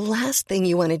 the last thing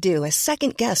you want to do is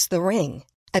second-guess the ring.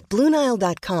 At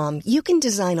BlueNile.com, you can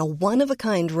design a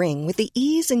one-of-a-kind ring with the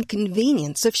ease and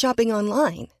convenience of shopping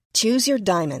online. Choose your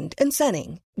diamond and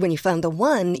setting. When you find the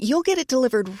one, you'll get it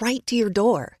delivered right to your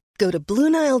door. Go to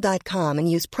BlueNile.com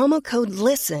and use promo code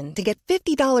LISTEN to get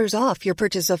 $50 off your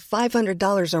purchase of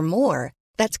 $500 or more.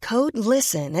 That's code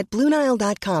LISTEN at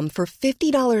BlueNile.com for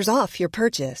 $50 off your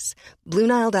purchase.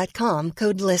 BlueNile.com,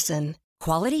 code LISTEN.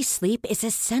 Quality sleep is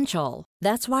essential.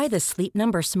 That's why the Sleep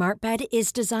Number Smart Bed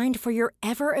is designed for your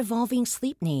ever-evolving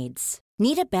sleep needs.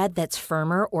 Need a bed that's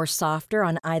firmer or softer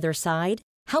on either side?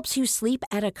 Helps you sleep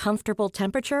at a comfortable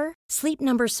temperature? Sleep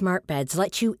Number Smart Beds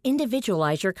let you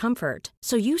individualize your comfort,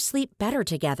 so you sleep better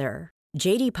together.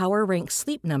 J.D. Power ranks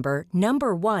Sleep Number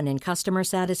number 1 in customer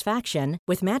satisfaction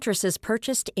with mattresses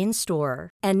purchased in-store.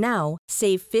 And now,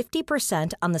 save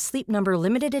 50% on the Sleep Number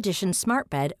Limited Edition Smart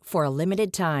Bed for a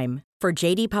limited time. For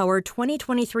J.D. Power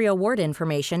 2023 award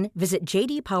information, visit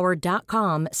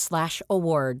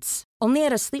jdpower.com/awards. Only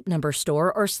at a Sleep Number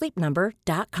store or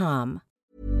sleepnumber.com.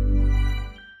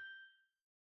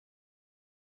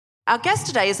 Our guest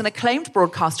today is an acclaimed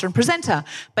broadcaster and presenter.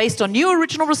 Based on new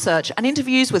original research and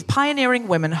interviews with pioneering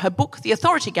women, her book, The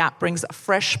Authority Gap, brings a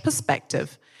fresh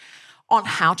perspective on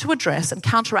how to address and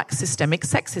counteract systemic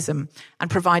sexism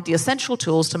and provide the essential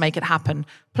tools to make it happen.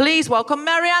 Please welcome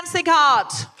Mary Ann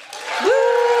Sieghart. Woo!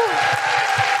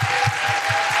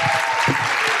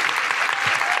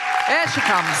 Here she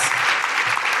comes.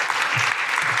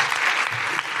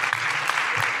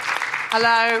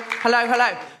 Hello, hello,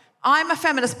 hello. I'm a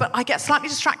feminist, but I get slightly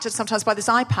distracted sometimes by this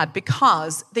iPad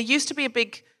because there used to be a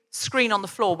big screen on the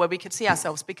floor where we could see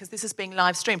ourselves because this is being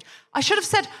live streamed. I should have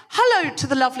said hello to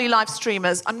the lovely live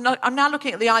streamers. I'm now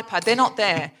looking at the iPad. They're not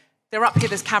there. They're up here,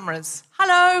 there's cameras.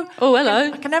 Hello. Oh,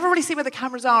 hello. I can never really see where the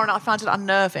cameras are, and I find it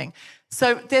unnerving.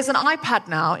 So there's an iPad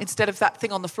now instead of that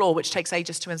thing on the floor, which takes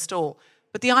ages to install.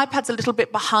 But the iPad's a little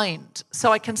bit behind,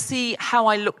 so I can see how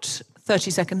I looked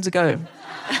 30 seconds ago.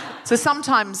 So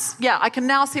sometimes, I can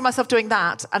now see myself doing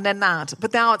that and then that,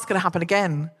 but now it's going to happen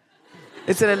again.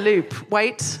 It's in a loop.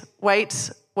 Wait.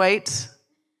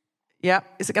 Yeah,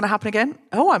 is it going to happen again?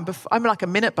 Oh, I'm like a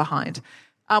minute behind.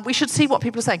 We should see what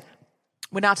people are saying.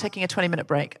 We're now taking a 20-minute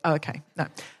break. Oh, okay. No.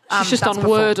 She's just on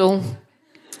Wordle.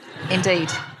 Indeed.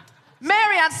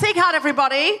 Mary Ann Sieghart,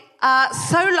 everybody.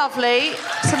 So lovely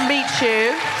to meet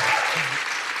you.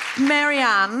 Mary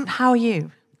Ann, how are you?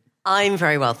 I'm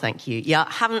very well, thank you. Yeah,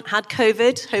 haven't had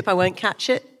COVID. Hope I won't catch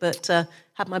it, but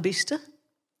had my booster.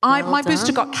 My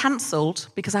booster got cancelled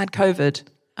because I had COVID.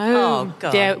 Oh,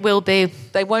 God. Yeah, it will be.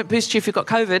 They won't boost you if you've got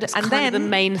COVID. It's kind of the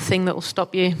main thing that will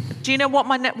stop you. Do you know what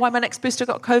why my next booster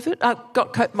got COVID?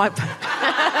 My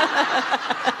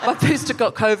booster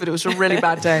got COVID. It was a really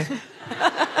bad day.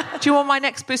 Do you want my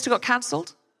next booster got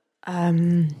cancelled?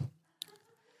 Too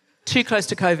close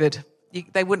to COVID.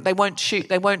 They won't shoot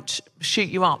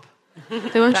you up.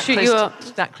 They won't shoot you up.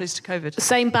 That close to COVID. The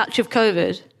same batch of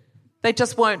COVID. They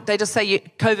just won't. They just say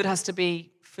COVID has to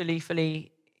be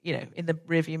fully, in the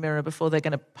rearview mirror before they're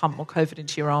going to pump more COVID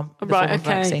into your arm. Right. Okay.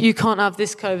 Vaccine. You can't have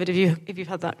this COVID if you've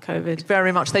had that COVID.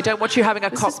 Very much. They don't want you having a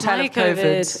cocktail of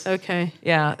COVID. Okay.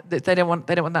 Yeah. They don't want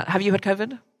that. Have you had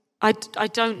COVID? I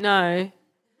don't know.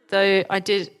 Though I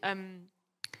did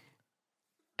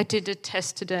a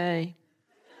test today.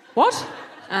 What?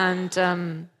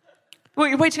 And well,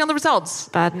 you're waiting on the results.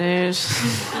 Bad news.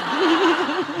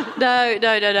 No.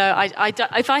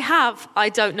 If I have, I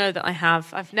don't know that I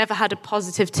have. I've never had a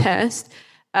positive test,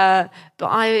 but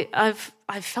I've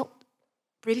felt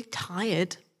really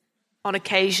tired on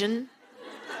occasion.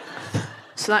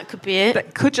 So that could be it.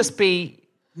 That could just be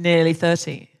nearly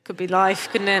 30. Could be life,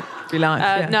 couldn't it? Could be life.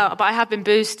 Yeah. No, but I have been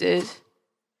boosted.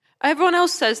 Everyone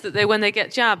else says that when they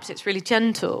get jabs, it's really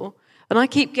gentle, and I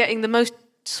keep getting the most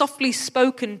softly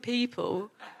spoken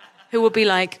people who will be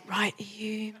like, "Right, are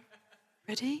you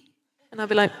ready?" And I'll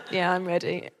be like, "Yeah, I'm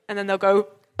ready." And then they'll go,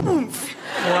 "Oomph!"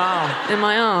 Wow, in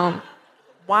my arm.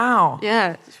 Wow.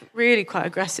 Yeah, it's really quite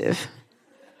aggressive.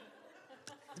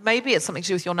 Maybe it's something to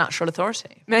do with your natural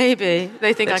authority. Maybe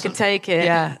they think I can take it.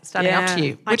 Yeah, standing up to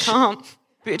you. I can't.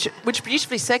 Which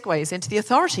beautifully segues into the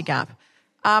authority gap.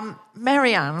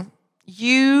 Mary Ann,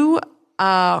 you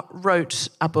wrote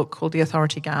a book called The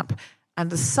Authority Gap, and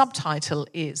the subtitle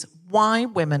is Why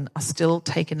Women Are Still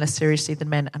Taken Less Seriously Than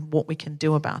Men and What We Can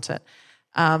Do About It.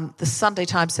 The Sunday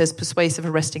Times says persuasive,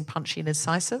 arresting, punchy and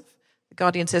incisive. The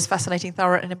Guardian says fascinating,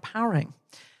 thorough and empowering.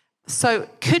 So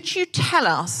could you tell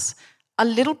us a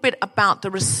little bit about the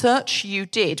research you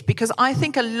did? Because I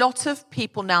think a lot of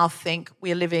people now think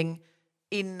we are living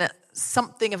in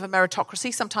something of a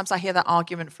meritocracy. Sometimes I hear that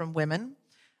argument from women.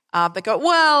 They go,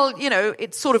 well,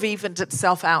 it's sort of evened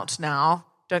itself out now.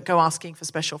 Don't go asking for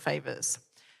special favours.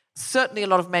 Certainly a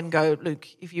lot of men go, look,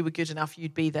 if you were good enough,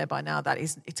 you'd be there by now.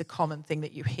 It's a common thing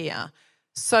that you hear.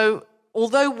 So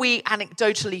although we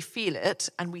anecdotally feel it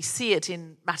and we see it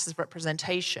in matters of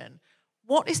representation,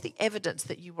 what is the evidence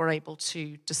that you were able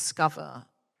to discover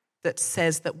that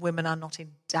says that women are not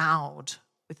endowed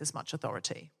with as much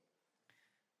authority?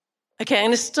 Okay, I'm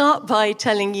going to start by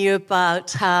telling you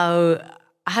about how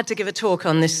I had to give a talk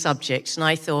on this subject, and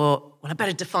I thought, well, I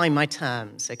better define my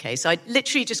terms, okay? So I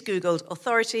literally just Googled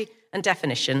authority and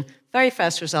definition. Very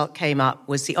first result came up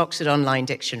was the Oxford Online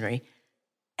Dictionary.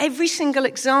 Every single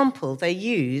example they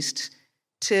used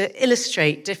to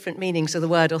illustrate different meanings of the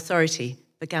word authority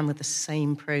began with the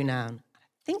same pronoun.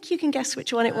 I think you can guess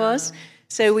which one it was.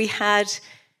 So he had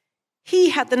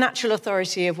the natural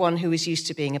authority of one who was used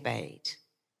to being obeyed.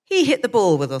 He hit the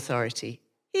ball with authority.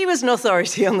 He was an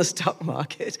authority on the stock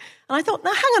market. And I thought,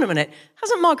 now, hang on a minute.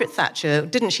 Hasn't Margaret Thatcher,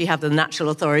 didn't she have the natural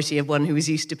authority of one who was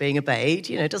used to being obeyed?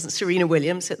 Doesn't Serena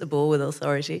Williams hit the ball with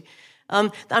authority?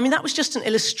 That was just an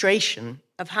illustration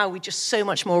of how we just so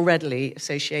much more readily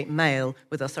associate male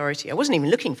with authority. I wasn't even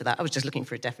looking for that. I was just looking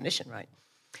for a definition, right?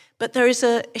 But there is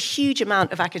a huge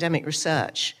amount of academic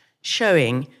research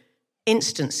showing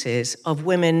instances of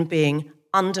women being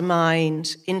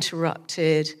undermined,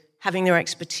 interrupted, having their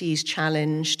expertise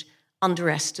challenged,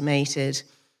 underestimated.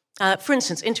 For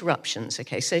instance, interruptions,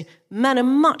 okay? So men are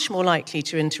much more likely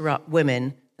to interrupt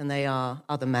women than they are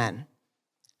other men.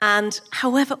 And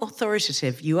however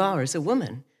authoritative you are as a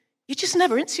woman, you're just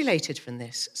never insulated from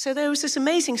this. So there was this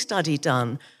amazing study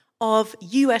done of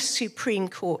US Supreme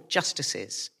Court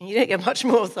justices. And you don't get much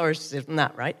more authoritative than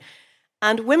that, right?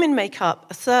 And women make up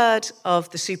a third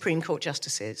of the Supreme Court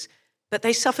justices. but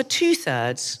they suffer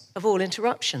 2/3 of all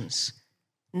interruptions,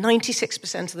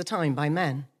 96% of the time by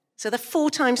men. So they're 4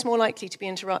 times more likely to be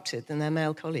interrupted than their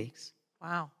male colleagues.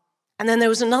 Wow. And then there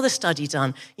was another study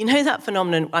done. You know that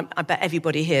phenomenon, I bet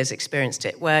everybody here has experienced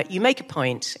it, where you make a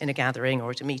point in a gathering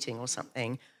or at a meeting or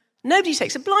something, nobody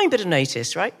takes a blind bit of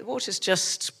notice, right? The waters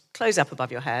just close up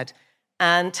above your head,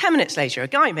 and 10 minutes later, a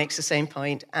guy makes the same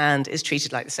point and is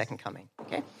treated like the second coming,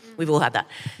 okay? We've all had that.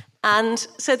 And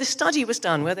so the study was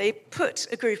done where they put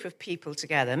a group of people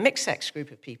together, a mixed-sex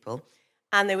group of people,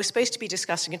 and they were supposed to be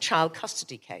discussing a child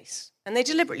custody case. And they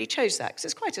deliberately chose that because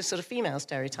it's quite a sort of female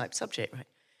stereotype subject, right?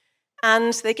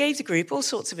 And they gave the group all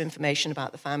sorts of information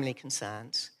about the family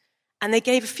concerned. And they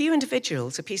gave a few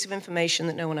individuals a piece of information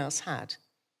that no one else had.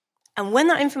 And when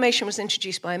that information was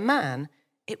introduced by a man,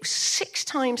 it was 6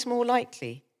 times more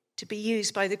likely to be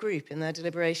used by the group in their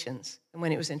deliberations than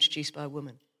when it was introduced by a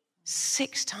woman.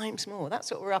 6 times more.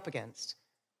 That's what we're up against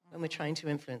when we're trying to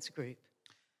influence a group.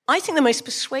 I think the most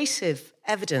persuasive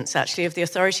evidence, actually, of the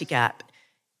authority gap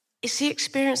is the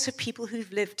experience of people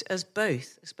who've lived as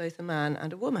both a man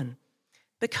and a woman.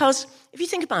 Because if you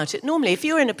think about it, normally if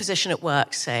you're in a position at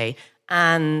work, say,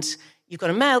 and you've got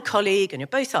a male colleague and you're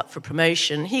both up for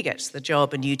promotion, he gets the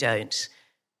job and you don't,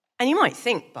 and you might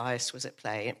think bias was at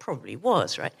play, it probably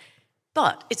was, right?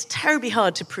 But it's terribly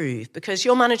hard to prove because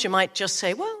your manager might just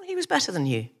say, well, he was better than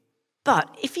you.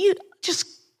 But if you just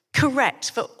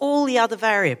correct for all the other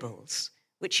variables,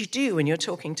 which you do when you're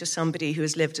talking to somebody who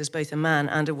has lived as both a man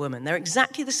and a woman, they're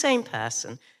exactly the same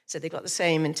person. So they've got the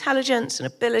same intelligence and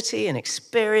ability and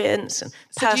experience and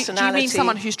personality. Do you mean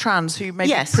someone who's trans, who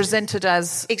maybe presented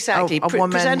as exactly. a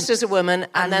woman? Presented as a woman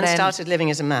and then started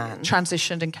living as a man.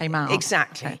 Transitioned and came out.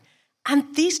 Exactly. Okay.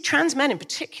 And these trans men in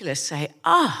particular say,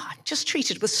 I'm just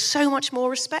treated with so much more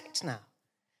respect now.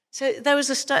 So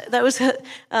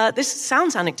this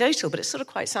sounds anecdotal, but it's sort of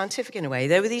quite scientific in a way.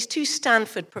 There were these 2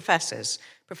 Stanford professors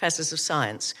of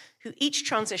science, who each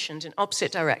transitioned in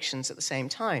opposite directions at the same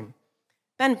time.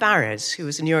 Ben Barres, who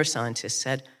was a neuroscientist,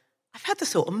 said, I've had the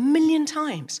thought 1 million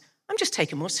times. I'm just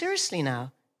taken more seriously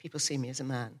now. People see me as a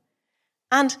man.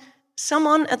 And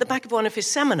someone at the back of one of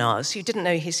his seminars who didn't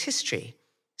know his history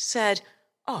said,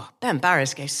 Ben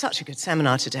Barres gave such a good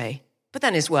seminar today, but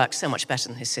then his work's so much better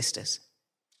than his sister's.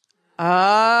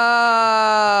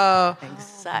 Oh.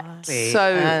 Exactly.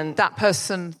 So that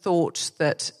person thought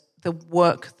that the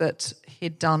work that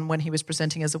he'd done when he was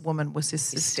presenting as a woman was his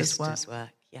sister's work.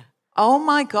 Yeah. Oh,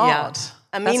 my God. Yeah.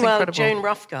 And meanwhile, Joan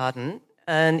Roughgarden,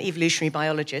 an evolutionary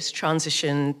biologist,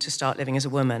 transitioned to start living as a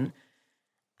woman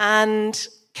and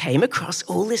came across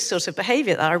all this sort of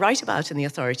behaviour that I write about in The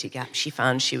Authority Gap. She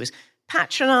found she was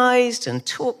patronised and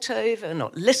talked over,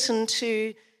 not listened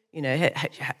to. You know,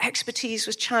 her expertise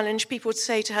was challenged. People would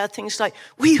say to her things like,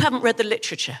 well, you haven't read the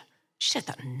literature. She said,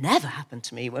 that never happened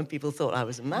to me when people thought I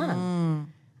was a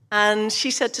man. And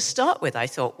she said, to start with, I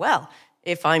thought, well,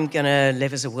 if I'm going to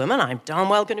live as a woman, I'm darn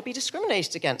well going to be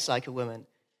discriminated against like a woman.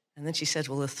 And then she said,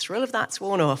 well, the thrill of that's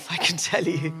worn off, I can tell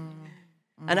you.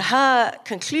 And her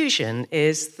conclusion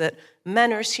is that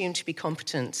men are assumed to be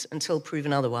competent until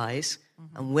proven otherwise,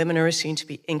 and women are assumed to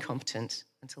be incompetent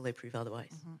until they prove otherwise.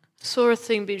 Saw a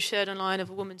thing being shared online of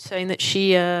a woman saying that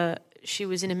she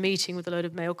was in a meeting with a load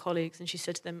of male colleagues, and she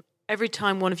said to them, every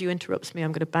time one of you interrupts me,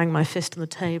 I'm going to bang my fist on the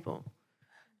table.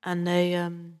 And they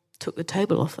took the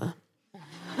table off her.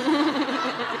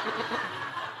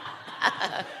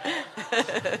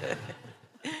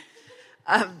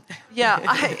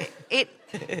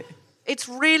 It's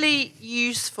really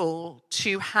useful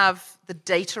to have the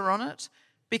data on it,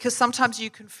 because sometimes you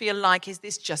can feel like, is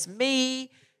this just me?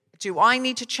 Do I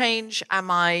need to change?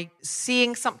 Am I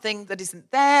seeing something that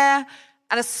isn't there?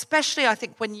 And especially, I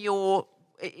think, when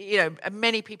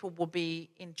many people will be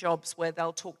in jobs where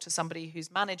they'll talk to somebody who's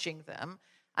managing them,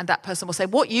 and that person will say,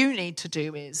 what you need to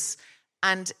do is,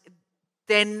 and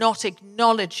they're not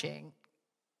acknowledging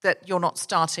that you're not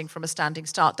starting from a standing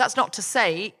start. That's not to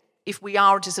say, if we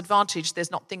are at a disadvantage,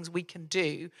 there's not things we can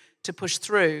do to push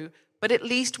through, but at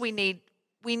least we need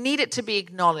it to be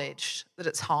acknowledged that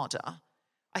it's harder.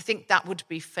 I think that would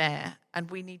be fair, and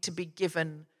we need to be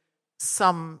given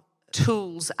some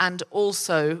tools. And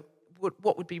also,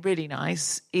 what would be really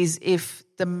nice is if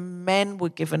the men were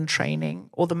given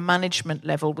training, or the management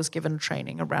level was given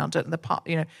training around it,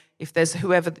 and if there's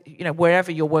whoever,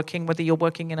 wherever you're working, whether you're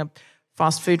working in a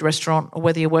fast food restaurant or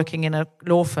whether you're working in a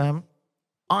law firm,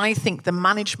 I think the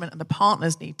management and the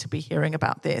partners need to be hearing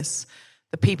about this,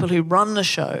 the people who run the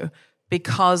show,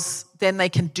 because then they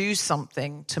can do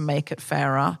something to make it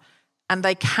fairer, and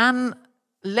they can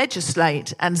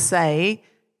legislate and say,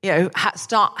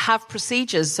 have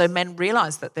procedures so men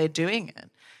realise that they're doing it.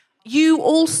 You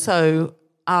also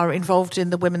are involved in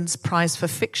the Women's Prize for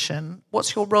Fiction.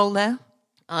 What's your role there?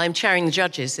 I'm chairing the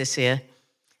judges this year.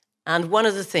 And one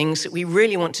of the things that we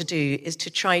really want to do is to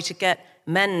try to get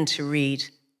men to read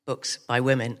books by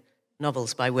women,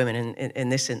 novels by women in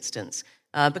this instance.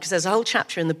 Because there's a whole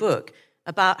chapter in the book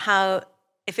about how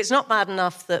if it's not bad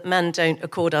enough that men don't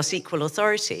accord us equal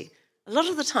authority, a lot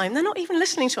of the time they're not even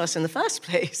listening to us in the first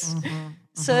place.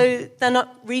 So they're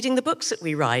not reading the books that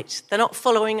we write. They're not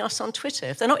following us on Twitter.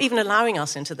 If they're not even allowing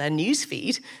us into their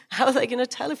newsfeed, how are they going to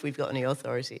tell if we've got any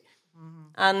authority?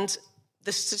 And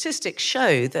the statistics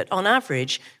show that on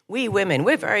average, we women,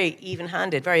 we're very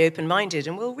even-handed, very open-minded,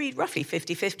 and we'll read roughly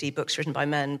 50-50 books written by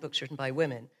men, books written by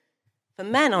women. For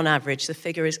men, on average, the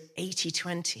figure is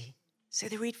 80-20. So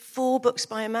they read 4 books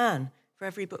by a man for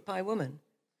every book by a woman.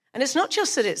 And it's not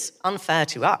just that it's unfair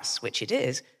to us, which it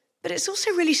is, but it's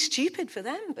also really stupid for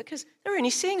them because they're only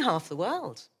seeing half the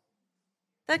world.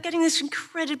 They're getting this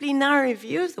incredibly narrow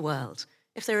view of the world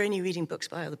if they're only reading books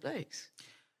by other blokes.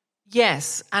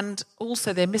 Yes, and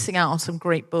also they're missing out on some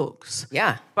great books.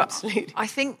 Yeah, but absolutely. I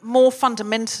think more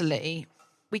fundamentally,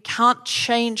 we can't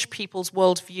change people's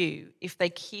worldview if they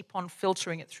keep on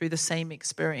filtering it through the same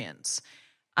experience.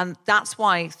 And that's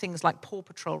why things like Paw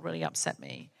Patrol really upset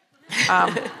me.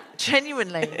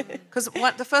 Genuinely. Because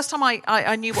the first time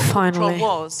I knew what Paw Patrol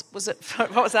was it,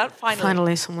 what was that?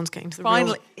 Finally someone's getting to the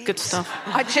real good stuff.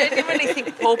 I genuinely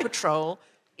think Paw Patrol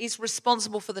is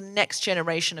responsible for the next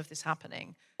generation of this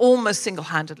happening, almost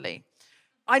single-handedly.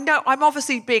 I know I'm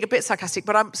obviously being a bit sarcastic,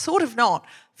 but I'm sort of not.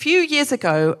 A few years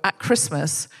ago at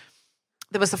Christmas,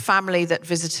 there was a family that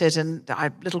visited, and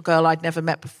a little girl I'd never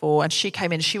met before, and she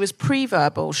came in. She was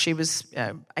pre-verbal. She was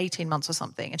 18 months or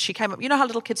something, and she came up. You know how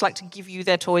little kids like to give you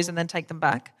their toys and then take them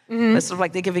back? Mm-hmm. It's sort of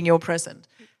like they're giving you a present.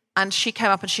 And she came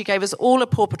up and she gave us all a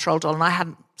Paw Patrol doll, and I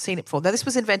hadn't seen it before. Now, this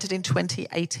was invented in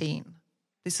 2018.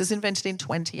 This was invented in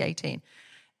 2018.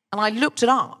 And I looked it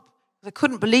up. I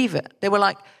couldn't believe it. There were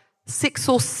like 6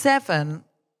 or 7,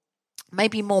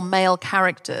 maybe more male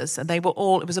characters, and they were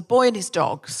all, it was a boy and his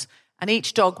dogs. And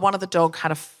each dog, one of the dog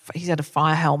had a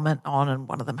fire helmet on, and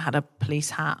one of them had a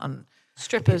police hat and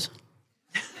strippers.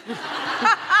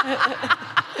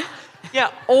 Yeah,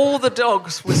 all the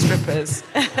dogs were strippers.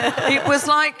 It was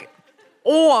like,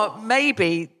 or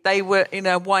maybe they were in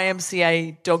a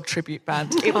YMCA dog tribute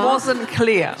band. It wasn't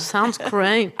clear. Sounds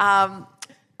great.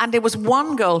 And there was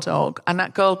one girl dog, and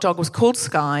that girl dog was called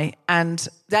Sky, and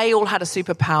they all had a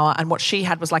superpower, and what she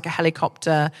had was like a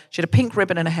helicopter. She had a pink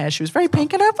ribbon in her hair. She was very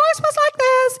pink, and her voice was like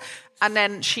this. And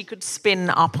then she could spin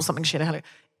up or something. She had a helicopter.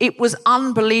 It was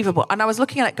unbelievable. And I was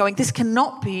looking at it going, this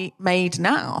cannot be made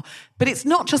now. But it's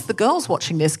not just the girls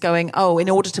watching this going, oh, in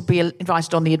order to be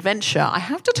invited on the adventure, I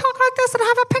have to talk like this and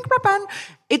have a pink ribbon.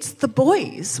 It's the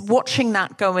boys watching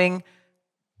that going,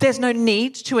 there's no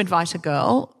need to invite a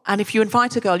girl. And if you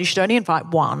invite a girl, you should only invite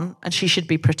one, and she should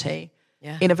be pretty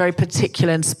in a very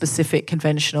particular and specific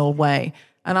conventional way.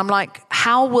 And I'm like,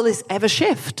 how will this ever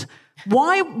shift?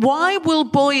 Why will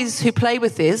boys who play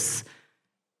with this,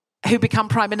 who become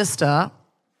Prime Minister,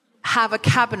 have a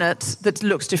cabinet that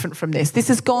looks different from this? This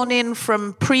has gone in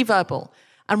from pre-verbal.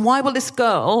 And why will this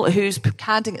girl, who's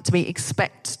handing it to me,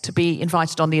 expect to be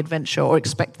invited on the adventure or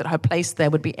expect that her place there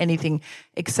would be anything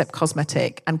except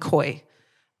cosmetic and coy?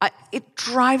 It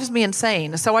drives me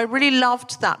insane. So I really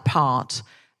loved that part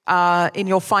in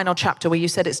your final chapter where you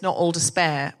said it's not all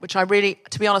despair, which I really,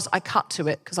 to be honest, I cut to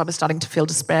it because I was starting to feel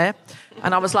despair.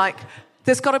 And I was like,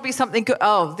 there's got to be something good.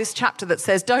 Oh, this chapter that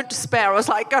says don't despair. I was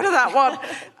like, go to that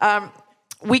one.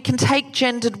 We can take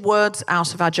gendered words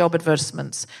out of our job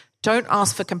advertisements. Don't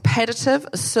ask for competitive,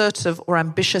 assertive, or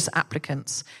ambitious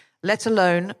applicants, let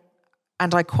alone,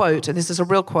 and I quote, and this is a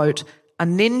real quote, a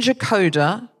ninja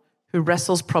coder who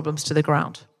wrestles problems to the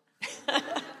ground.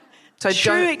 So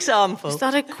true example. Is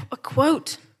that a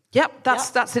quote? Yep,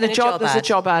 that's in a job. There's a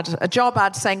job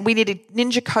ad saying we need a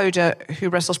ninja coder who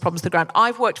wrestles problems to the ground.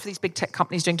 I've worked for these big tech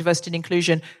companies doing diversity and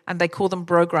inclusion, and they call them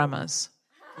programmers.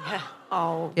 Yeah.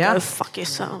 Oh, go fuck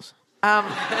yourselves.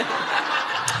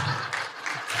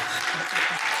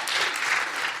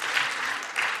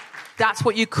 That's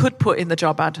what you could put in the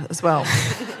job ad as well.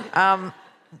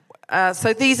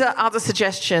 So these are other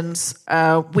suggestions.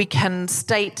 We can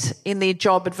state in the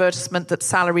job advertisement that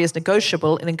salary is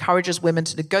negotiable and encourages women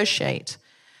to negotiate.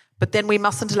 But then we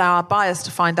mustn't allow our bias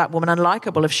to find that woman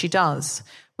unlikable if she does.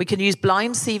 We can use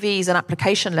blind CVs and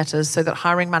application letters so that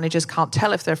hiring managers can't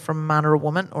tell if they're from a man or a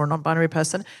woman or a non-binary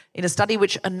person. In a study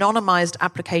which anonymized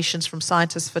applications from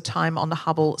scientists for time on the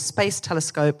Hubble Space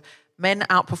Telescope, men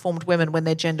outperformed women when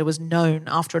their gender was known.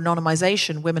 After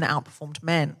anonymization, women outperformed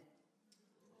men.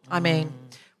 I mean,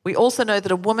 We also know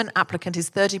that a woman applicant is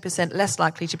 30% less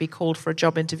likely to be called for a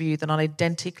job interview than an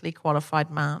identically qualified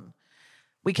man.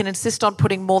 We can insist on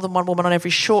putting more than one woman on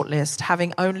every shortlist.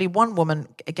 Having only one woman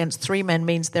against 3 men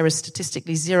means there is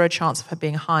statistically zero chance of her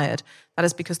being hired. That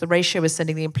is because the ratio is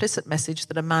sending the implicit message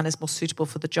that a man is more suitable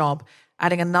for the job.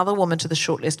 Adding another woman to the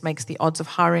shortlist makes the odds of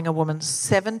hiring a woman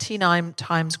 79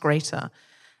 times greater.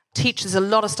 There's a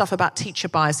lot of stuff about teacher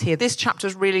bias here. This chapter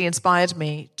has really inspired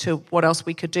me to what else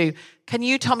we could do. Can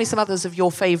you tell me some others of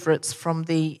your favourites from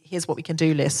the Here's What We Can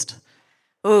Do list?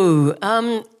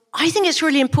 I think it's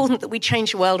really important that we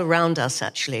change the world around us,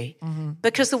 actually,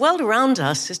 because the world around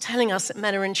us is telling us that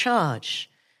men are in charge.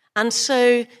 And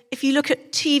so if you look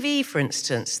at TV, for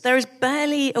instance, there is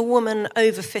barely a woman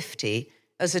over 50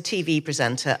 as a TV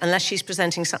presenter unless she's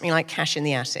presenting something like Cash in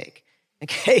the Attic.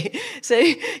 Okay, so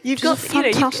you've got a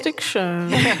fantastic show.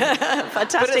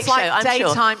 Fantastic but it's like show. I'm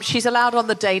daytime. Sure. She's allowed on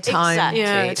the daytime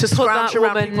Yeah, to scrounge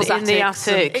around people's in the attics.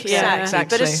 attic. Exactly.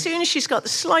 But as soon as she's got the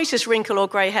slightest wrinkle or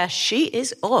grey hair, she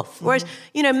is off. Whereas,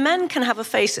 men can have a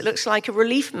face that looks like a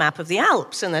relief map of the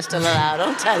Alps and they're still allowed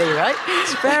on telly, right?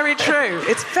 It's very true.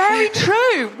 It's very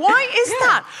true. Why is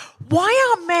that?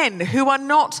 Why are men who are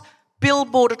not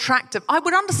billboard attractive? I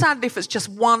would understand if it's just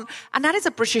one, and that is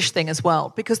a British thing as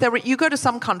well, because you go to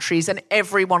some countries and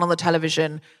everyone on the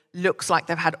television looks like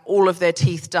they've had all of their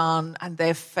teeth done and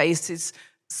their face is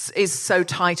so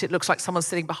tight it looks like someone's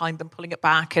sitting behind them pulling it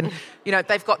back, and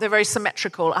they're very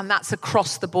symmetrical, and that's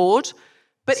across the board.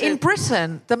 But in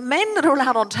Britain, the men that are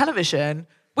allowed on television,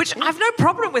 which I've no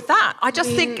problem with that. I just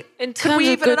think, in could we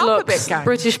even it up a bit, gang?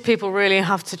 British people really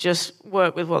have to just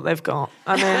work with what they've got.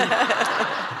 I mean,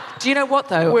 do you know what,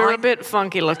 though? We're a bit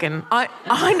funky looking.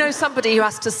 I know somebody who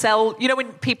has to sell,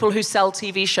 when people who sell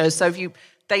TV shows, so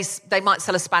if they might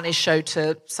sell a Spanish show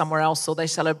to somewhere else, or they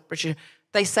sell a British,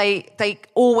 they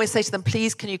always say to them,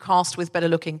 please, can you cast with better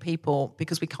looking people,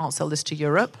 because we can't sell this to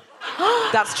Europe.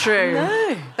 That's true.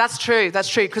 No. That's true.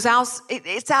 Because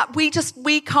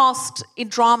we cast in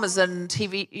dramas and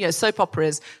TV, soap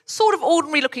operas, sort of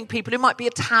ordinary looking people who might be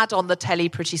a tad on the telly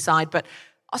pretty side, but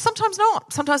sometimes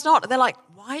not. And they're like,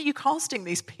 why are you casting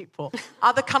these people?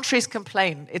 Other countries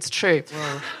complain. It's true.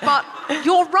 Whoa. But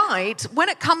you're right. When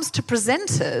it comes to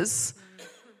presenters,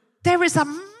 there is a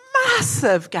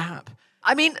massive gap.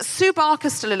 I mean, Sue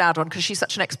Barker's still allowed on because she's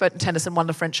such an expert in tennis and won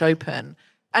the French Open.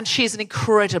 And she's an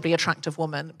incredibly attractive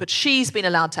woman, but she's been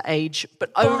allowed to age,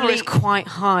 but only... It's quite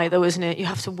high, though, isn't it? You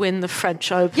have to win the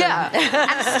French Open. Yeah,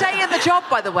 and stay in the job,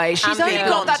 by the way. She's only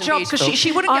got that job because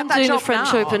she wouldn't get that job now. I'm doing the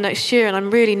French Open next year, and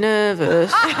I'm really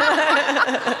nervous.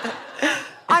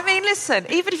 I mean, listen,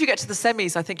 even if you get to the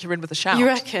semis, I think you're in with a shout. You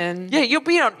reckon? Yeah,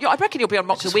 I reckon you'll be on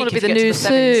Mock the Week if you get to the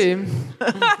semis.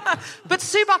 But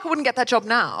Sue Barker wouldn't get that job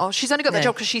now. She's only got that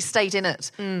job because she stayed in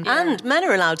it. And men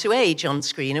are allowed to age on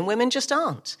screen and women just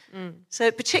aren't.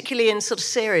 So particularly in sort of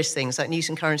serious things like news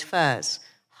and current affairs,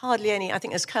 hardly any. I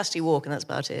think there's Kirsty Walk and that's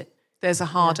about it. There's a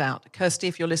hard out. Kirsty,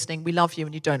 if you're listening, we love you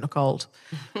and you don't look old.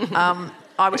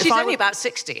 She's only about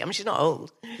 60. I mean, she's not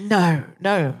old. No.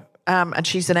 And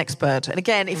she's an expert. And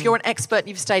again, if you're an expert and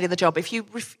you've stayed in the job, if you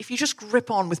just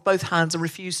grip on with both hands and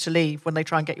refuse to leave when they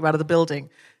try and get you out of the building,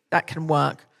 that can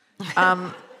work.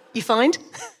 You find?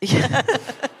 Yeah.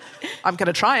 I'm going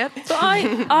to try it. So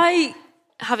I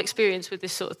have experience with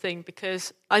this sort of thing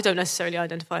because I don't necessarily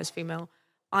identify as female.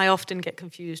 I often get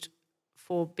confused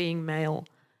for being male,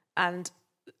 and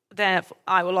therefore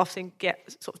I will often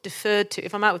get sort of deferred to.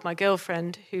 If I'm out with my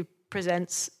girlfriend who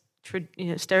presents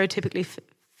stereotypically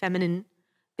feminine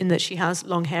in that she has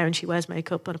long hair and she wears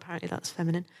makeup, but apparently that's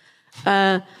feminine.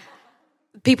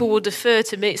 People will defer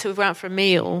to me. So if we're out for a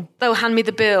meal, they'll hand me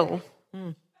the bill,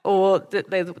 or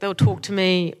they'll talk to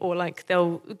me, or like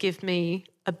they'll give me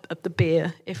the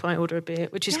beer if I order a beer,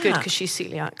 which is good because she's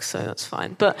celiac, so that's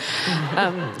fine. But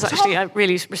it's actually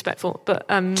really respectful. But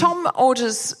Tom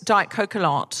orders Diet Coke a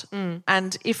lot,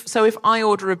 and if I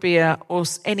order a beer or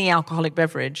any alcoholic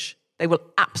beverage, they will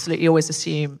absolutely always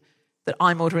assume that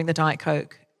I'm ordering the Diet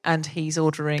Coke and he's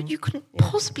ordering... But you couldn't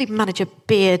possibly manage a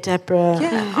beer, Deborah.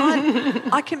 Yeah,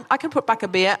 I can put back a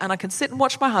beer and I can sit and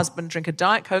watch my husband drink a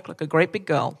Diet Coke like a great big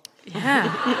girl.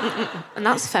 Yeah. And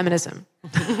that's feminism.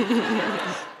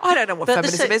 I don't know what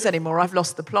feminism is anymore. I've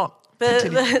lost the plot. But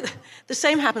the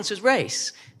same happens with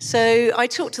race. So I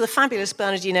talked to the fabulous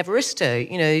Bernardine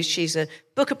Evaristo. She's a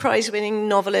Booker Prize-winning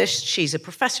novelist. She's a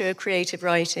professor of creative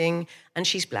writing, and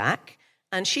she's black.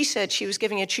 And she said she was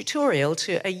giving a tutorial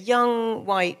to a young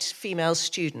white female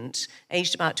student,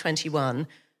 aged about 21,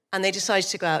 and they decided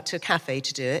to go out to a cafe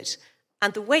to do it.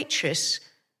 And the waitress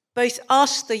both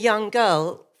asked the young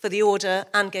girl for the order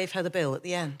and gave her the bill at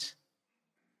the end.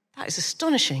 That is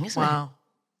astonishing, isn't it? Wow.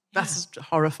 That's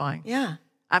horrifying. Yeah.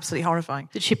 Absolutely horrifying.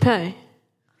 Did she pay?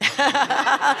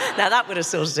 Now that would have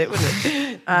sorted it, wouldn't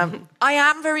it? I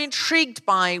am very intrigued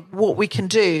by what we can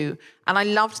do. And I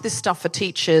loved this stuff for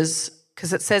teachers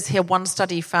because it says here one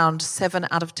study found 7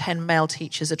 out of 10 male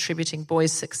teachers attributing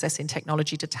boys' success in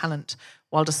technology to talent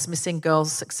while dismissing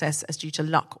girls' success as due to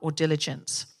luck or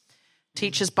diligence.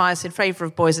 Teachers' bias in favour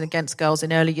of boys and against girls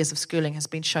in early years of schooling has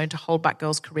been shown to hold back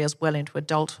girls' careers well into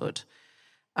adulthood.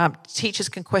 Teachers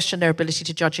can question their ability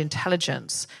to judge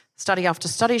intelligence. Study after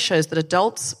study shows that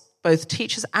adults, both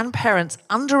teachers and parents,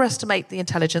 underestimate the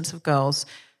intelligence of girls.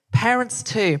 Parents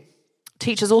too.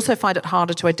 Teachers also find it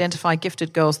harder to identify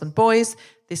gifted girls than boys.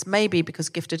 This may be because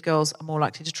gifted girls are more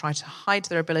likely to try to hide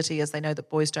their ability as they know that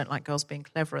boys don't like girls being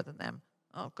cleverer than them.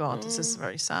 Oh, God, this is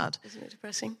very sad. Isn't it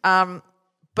depressing?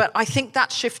 But I think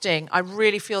that's shifting. I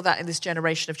really feel that in this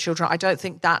generation of children. I don't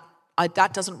think that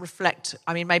that doesn't reflect,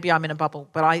 I mean, maybe I'm in a bubble,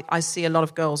 but I see a lot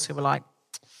of girls who are like,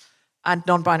 and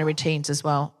non-binary teens as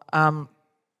well.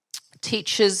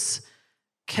 Teachers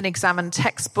can examine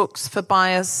textbooks for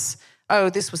bias. Oh,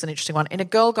 this was an interesting one. In a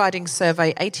girl guiding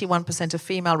survey, 81% of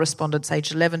female respondents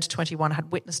aged 11 to 21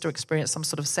 had witnessed or experienced some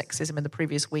sort of sexism in the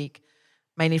previous week,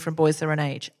 mainly from boys their own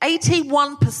age.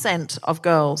 81% of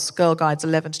girls, girl guides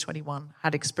 11 to 21,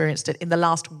 had experienced it in the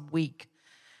last week.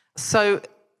 So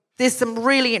there's some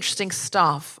really interesting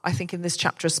stuff, I think, in this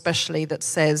chapter especially that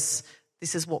says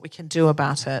this is what we can do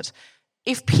about it.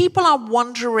 If people are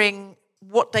wondering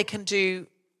what they can do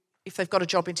if they've got a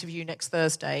job interview next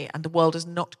Thursday and the world is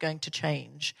not going to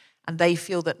change and they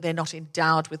feel that they're not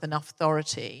endowed with enough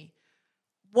authority,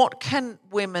 what can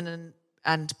women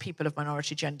and people of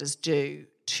minority genders do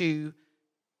to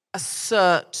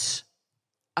assert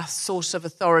a sort of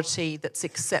authority that's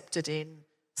accepted in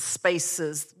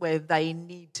spaces where they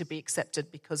need to be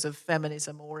accepted because of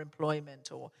feminism or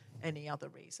employment or any other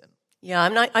reason? Yeah, I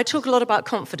mean, I talk a lot about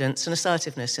confidence and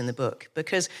assertiveness in the book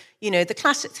because, you know, the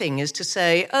classic thing is to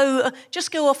say,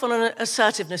 just go off on an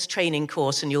assertiveness training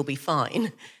course and you'll be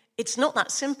fine. It's not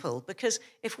that simple because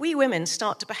if we women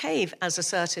start to behave as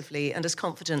assertively and as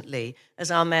confidently as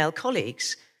our male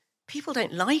colleagues, people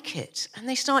don't like it and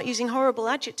they start using horrible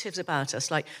adjectives about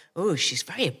us like, oh, she's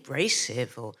very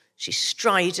abrasive or she's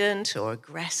strident or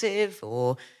aggressive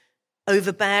or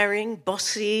overbearing,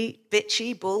 bossy,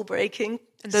 bitchy, ball-breaking,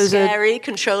 scary,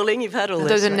 controlling. You've heard all this.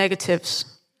 Those are right? negatives.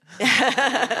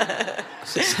 It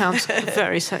sounds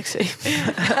very sexy.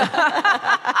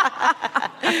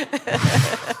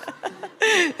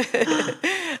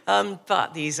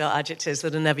 But these are adjectives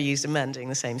that are never used in men doing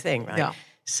the same thing, right? Yeah.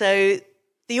 So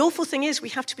the awful thing is we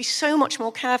have to be so much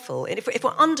more careful. And if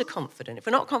we're underconfident, if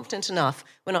we're not confident enough,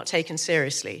 we're not taken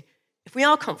seriously. If we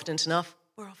are confident enough,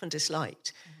 we're often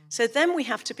disliked. Mm-hmm. So then we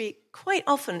have to be quite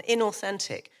often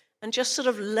inauthentic and just sort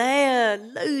of layer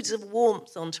loads of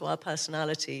warmth onto our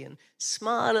personality and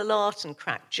smile a lot and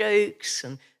crack jokes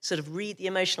and sort of read the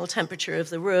emotional temperature of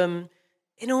the room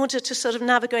in order to sort of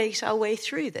navigate our way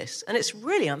through this. And it's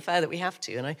really unfair that we have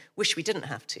to, and I wish we didn't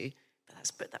have to,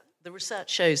 but the research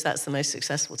shows that's the most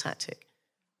successful tactic.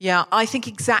 Yeah, I think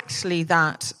exactly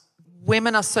that.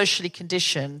 Women are socially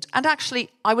conditioned, and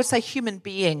actually, I would say human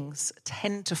beings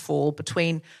tend to fall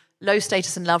between low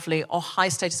status and lovely or high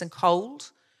status and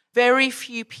cold. Very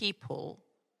few people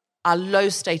are low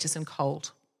status and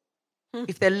cold.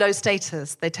 If they're low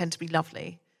status, they tend to be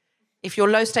lovely. If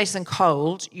you're low status and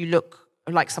cold, you look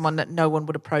like someone that no one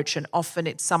would approach, and often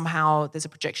it's somehow there's a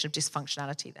projection of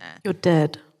dysfunctionality there. You're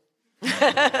dead.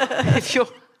 If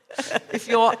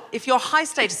you're high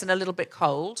status and a little bit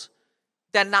cold,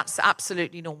 then that's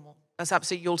absolutely normal. That's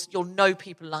absolutely you'll know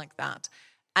people like that.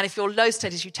 And if you're low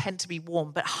status, you tend to be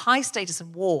warm. But high status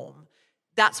and warm,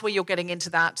 that's where you're getting into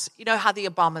that. You know how the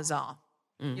Obamas are.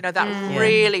 You know, that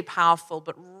really powerful,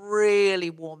 but really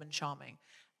warm and charming.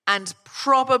 And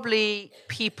probably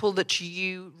people that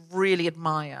you really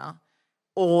admire,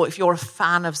 or if you're a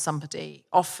fan of somebody,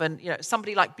 often, you know,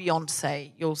 somebody like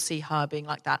Beyonce, you'll see her being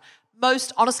like that.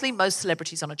 Most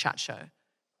celebrities on a chat show,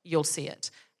 you'll see it.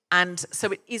 And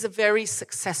so it is a very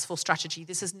successful strategy.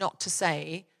 This is not to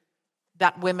say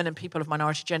that women and people of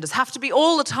minority genders have to be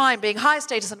all the time being high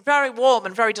status and very warm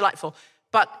and very delightful,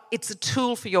 but it's a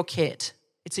tool for your kid.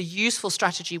 It's a useful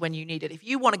strategy when you need it. If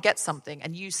you want to get something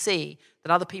and you see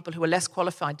that other people who are less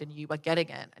qualified than you are getting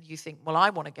it, and you think, well, I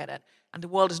want to get it, and the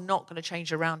world is not going to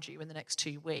change around you in the next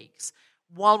 2 weeks,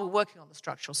 while we're working on the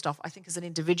structural stuff, I think as an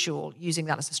individual, using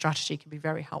that as a strategy can be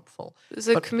very helpful. There's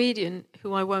a comedian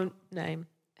who I won't name,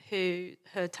 who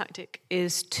her tactic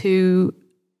is to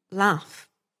laugh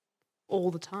all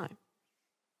the time.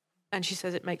 And she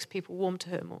says it makes people warm to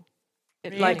her more.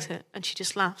 It Really? likes it, and she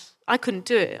just laughs. I couldn't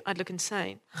do it. I'd look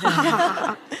insane.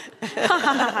 I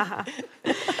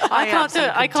can't do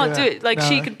it. I can't do it. Like, No.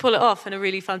 she could pull it off in a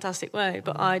really fantastic way,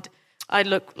 but I'd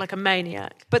look like a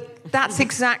maniac. But that's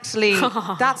exactly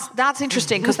that's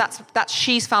interesting, because that's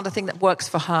she's found a thing that works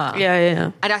for her.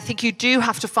 Yeah. And I think you do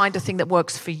have to find a thing that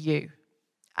works for you.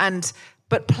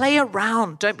 But play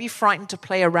around. Don't be frightened to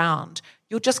play around.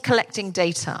 You're just collecting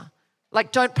data.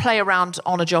 Like, don't play around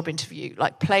on a job interview.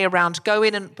 Like, play around. Go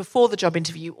in and before the job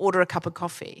interview, order a cup of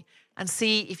coffee and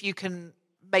see if you can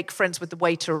make friends with the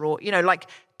waiter, or, like,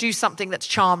 do something that's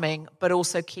charming, but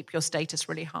also keep your status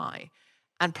really high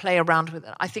and play around with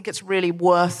it. I think it's really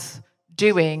worth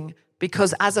doing,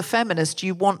 because as a feminist,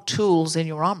 you want tools in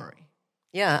your armory.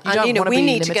 Yeah, and we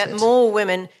need to get more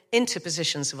women into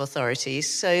positions of authority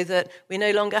so that we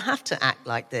no longer have to act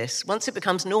like this. Once it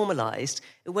becomes normalised,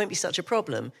 it won't be such a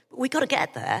problem. But we've got to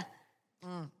get there.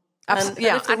 And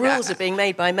if the rules are being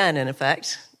made by men, in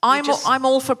effect... I'm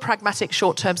all for pragmatic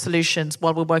short-term solutions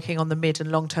while we're working on the mid-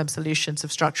 and long-term solutions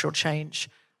of structural change.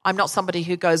 I'm not somebody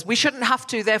who goes, we shouldn't have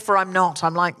to, therefore I'm not.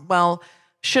 I'm like, well,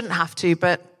 shouldn't have to,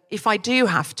 but if I do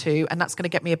have to, and that's going to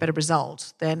get me a better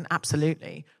result, then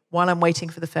absolutely. While I'm waiting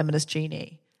for the feminist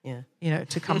genie,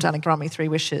 to come down and grant me 3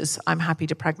 wishes, I'm happy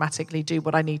to pragmatically do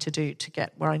what I need to do to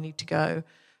get where I need to go.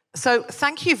 So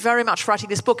thank you very much for writing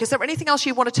this book. Is there anything else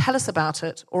you want to tell us about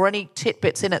it, or any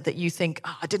tidbits in it that you think,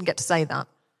 I didn't get to say that?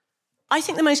 I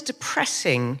think the most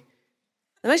depressing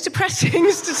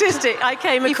statistic I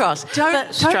came across.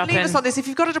 Don't leave us on this. If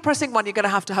you've got a depressing one, you're going to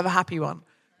have a happy one.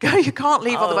 You can't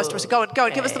leave on the most depressing. Go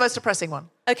on, give us the most depressing one.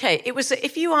 Okay, it was that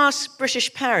if you ask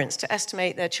British parents to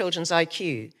estimate their children's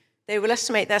IQ, they will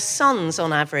estimate their sons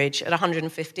on average at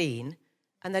 115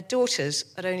 and their daughters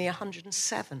at only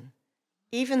 107.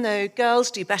 Even though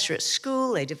girls do better at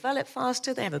school, they develop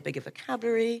faster, they have a bigger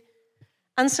vocabulary.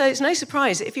 And so it's no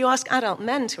surprise that if you ask adult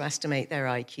men to estimate their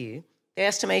IQ, they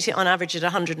estimate it on average at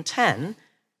 110,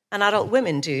 and adult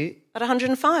women do at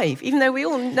 105, even though we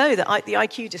all know that the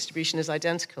IQ distribution is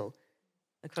identical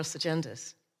across the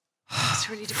genders. It's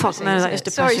really depressing. Fuck no, that is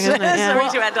depressing, isn't it? Yeah. Sorry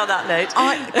to end on that note.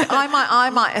 I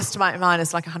might estimate mine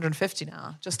as like 150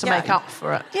 now, just to make up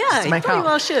for it. Yeah, you probably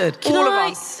well should. Can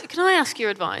I ask your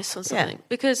advice on something? Yeah.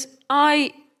 Because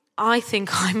I think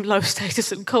I'm low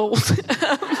status and cold.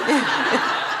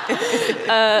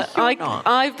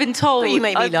 I've been told. But you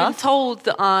made me laugh. I've been told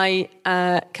that I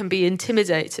can be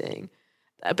intimidating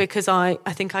because I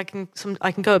think I can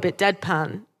go a bit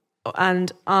deadpan, and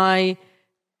I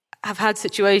have had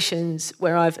situations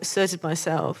where I've asserted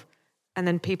myself, and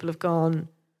then people have gone,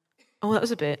 "Oh, that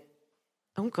was a bit.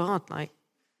 Oh God, like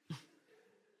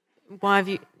why have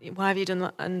you done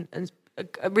that?" And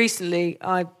recently,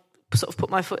 I sort of put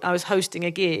my foot. I was hosting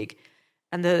a gig,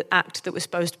 and the act that was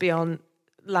supposed to be on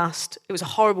last, it was a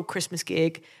horrible Christmas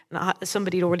gig, and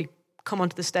somebody had already come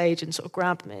onto the stage and sort of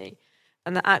grabbed me,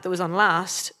 and the act that was on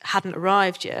last hadn't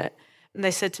arrived yet, and they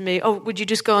said to me, "Oh, would you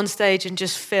just go on stage and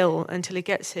just fill until he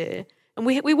gets here?" And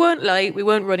we weren't late, we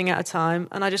weren't running out of time,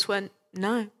 and I just went,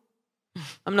 "No,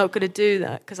 I'm not going to do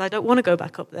that, because I don't want to go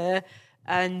back up there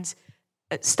and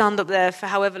stand up there for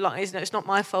however long. It's not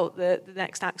my fault that the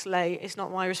next act's late. It's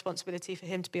not my responsibility for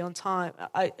him to be on time.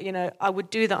 I would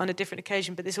do that on a different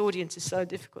occasion, but this audience is so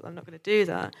difficult, I'm not going to do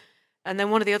that." And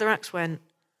then one of the other acts went,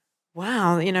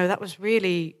 "Wow, that was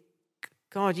really,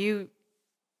 God,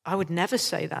 I would never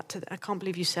say that to them. I can't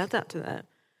believe you said that to them."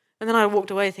 And then I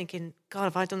walked away thinking, God,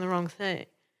 have I done the wrong thing?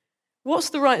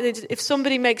 What's the right thing? If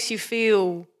somebody makes you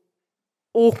feel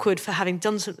awkward for having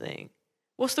done something,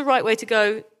 what's the right way to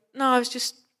go? No, I was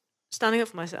just standing up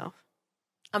for myself.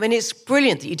 I mean, it's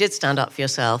brilliant that you did stand up for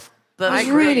yourself. But I was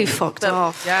really fucked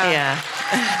off. Yeah.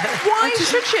 Why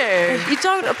should you? You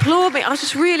don't applaud me. I was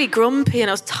just really grumpy and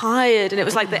I was tired, and it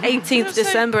was like the 18th of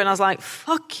December, and I was like,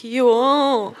 fuck you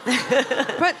all.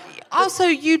 But also,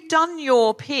 you'd done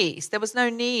your piece. There was no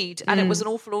need, and it was an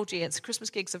awful audience. Christmas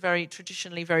gigs are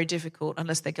traditionally very difficult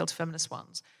unless they're Guilty Feminist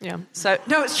ones. Yeah. So,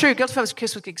 no, it's true. Guilty Feminist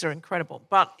Christmas gigs are incredible,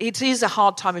 but it is a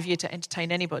hard time of year to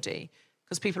entertain anybody,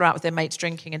 because people are out with their mates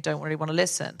drinking and don't really want to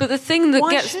listen. But the thing that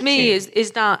gets me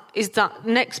is that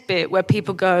next bit where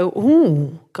people go,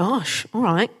 "Oh gosh, all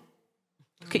right,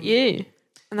 look at you,"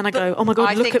 and then I go, "Oh my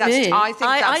God, look at me." I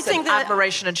think that's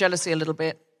admiration and jealousy a little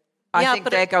bit. I think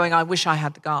they're going, "I wish I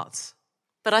had the guts."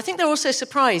 But I think they're also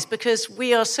surprised, because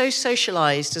we are so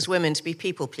socialised as women to be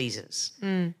people pleasers,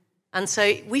 and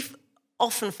so we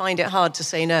often find it hard to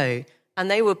say no.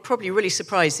 And they were probably really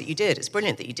surprised that you did. It's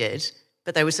brilliant that you did.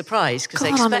 But they were surprised because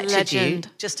they expected you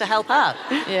just to help out.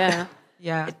 Yeah.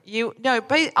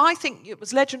 But I think it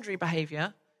was legendary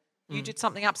behaviour. You did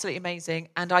something absolutely amazing.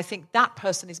 And I think that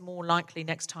person is more likely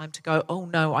next time to go, oh,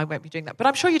 no, I won't be doing that. But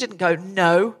I'm sure you didn't go,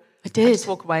 no. I did. And just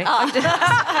walk away. I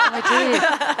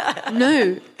did.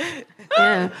 No.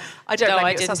 Yeah. I don't know.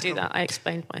 I didn't do that. I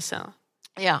explained myself.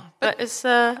 Yeah. But it's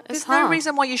there's hard. no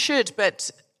reason why you should. But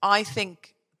I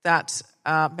think that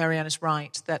Mary Ann is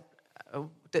right, that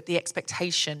the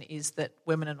expectation is that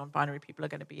women and non-binary people are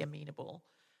going to be amenable.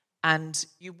 And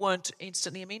you weren't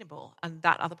instantly amenable. And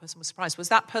that other person was surprised. Was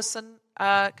that person,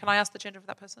 can I ask the gender of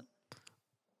that person?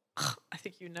 I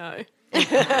think you know.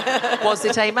 Was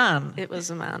it a man? It was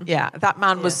a man. Yeah, that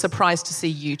man was surprised to see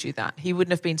you do that. He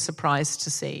wouldn't have been surprised to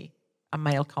see a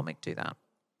male comic do that.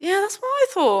 Yeah, that's what I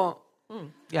thought.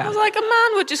 Yeah. I was like, a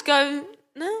man would just go,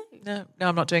 no,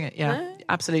 I'm not doing it. Yeah, No.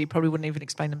 absolutely. Probably wouldn't even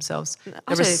explain themselves. I There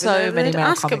don't are even so know. many They'd male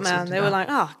ask a comics. man. They were like,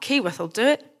 Keyworth will do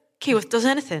it. Keyworth does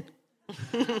anything.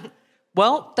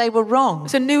 well, they were wrong.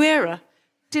 It's a new era.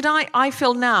 I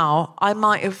feel now I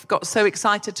might have got so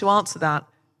excited to answer that.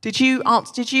 Did you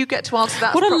get to answer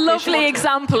that? What a properly as you lovely wanted?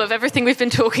 example of everything we've been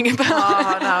talking about.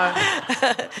 Oh, no.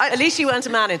 At least you weren't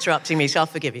a man interrupting me, so I'll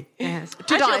forgive you. Yes.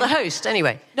 Did you're the host,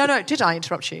 anyway. No, did I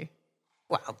interrupt you?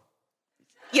 Well,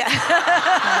 yeah.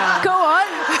 Go on.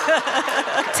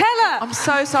 Tell her. I'm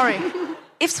so sorry.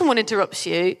 If someone interrupts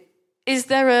you, is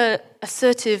there a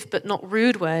assertive but not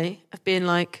rude way of being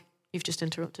like, you've just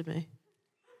interrupted me?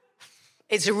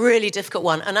 It's a really difficult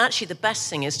one. And actually, the best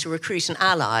thing is to recruit an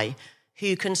ally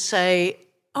who can say,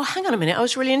 oh, hang on a minute, I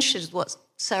was really interested in what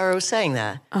Sarah was saying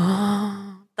there.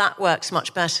 Oh. That works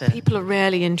much better. People are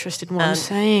rarely interested in what I'm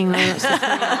saying. Though. That's the thing.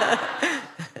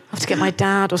 I have to get my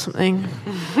dad or something.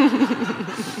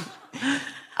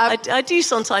 I do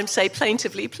sometimes say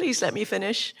plaintively, please let me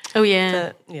finish. Oh,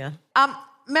 yeah. Yeah.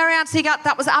 Mary Ann Sieghart,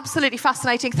 that was absolutely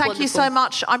fascinating. Thank you so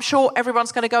much. I'm sure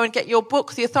everyone's going to go and get your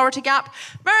book, The Authority Gap.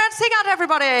 Mary Ann Sieghart,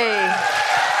 everybody.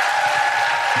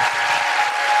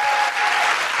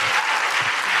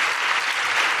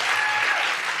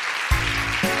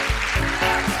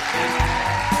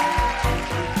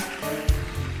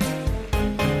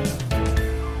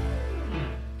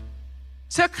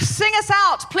 To sing us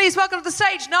out, please welcome to the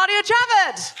stage Nadia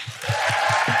Javed.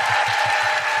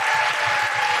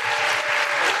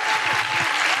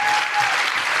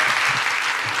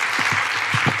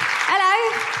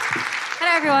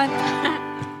 Hello everyone.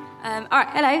 All right,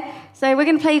 hello. So we're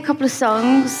going to play a couple of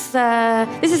songs.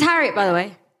 This is Harriet, by the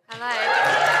way. Hello.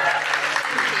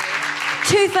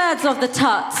 2/3 of the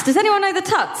Tuts. Does anyone know the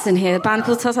Tuts in here? A band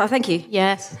called Tuts? Oh, thank you.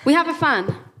 Yes. We have a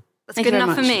fan. That's Thank good you very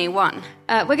enough for much. me. One.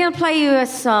 We're going to play you a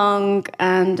song,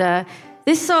 and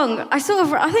this song, I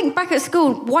think back at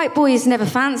school, white boys never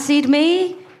fancied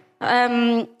me.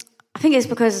 I think it's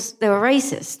because they were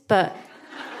racist, but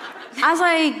as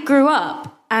I grew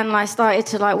up and I started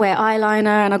to wear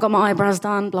eyeliner and I got my eyebrows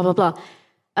done, blah, blah, blah,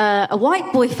 a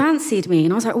white boy fancied me,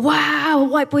 and I was like, wow, a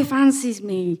white boy fancies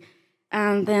me.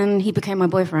 And then he became my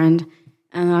boyfriend,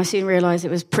 and I soon realised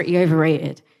it was pretty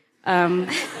overrated.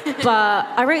 But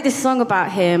I wrote this song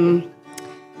about him,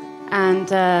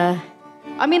 and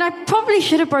I probably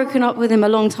should have broken up with him a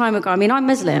long time ago. I'm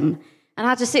Muslim, and I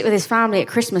had to sit with his family at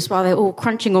Christmas while they're all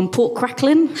crunching on pork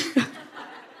crackling.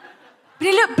 But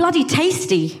it looked bloody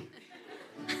tasty.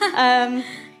 It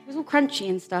was all crunchy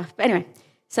and stuff. But anyway,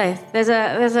 so there's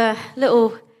a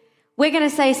little... We're going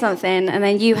to say something, and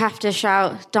then you have to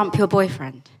shout, dump your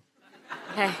boyfriend.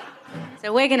 Okay?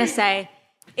 So we're going to say...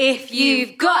 If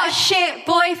you've got a shit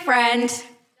boyfriend...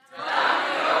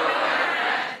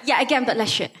 Yeah, again, but less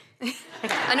shit.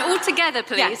 And all together,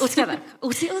 please. Yeah, all together.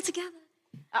 All together.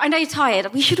 I know you're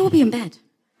tired. We should all be in bed.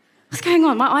 What's going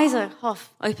on? My eyes are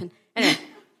half open. Anyway.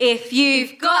 If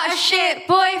you've got a shit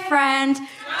boyfriend...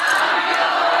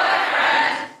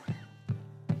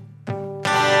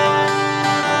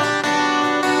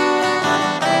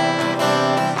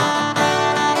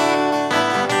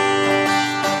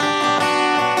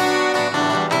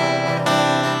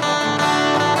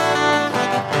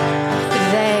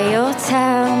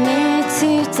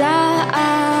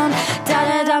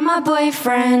 My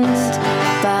boyfriend,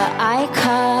 but I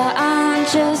can't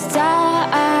just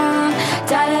down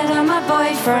on my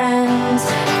boyfriend.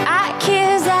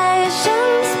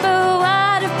 Accusations, but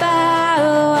what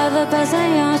about other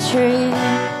person you're true?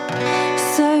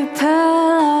 So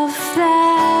pull off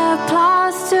their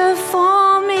plaster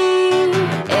for me.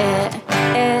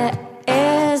 It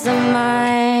is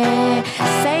my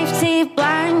safety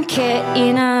blanket,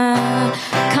 you know.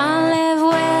 Can't live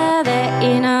with it,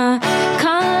 you know.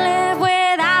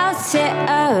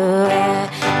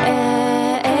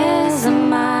 It is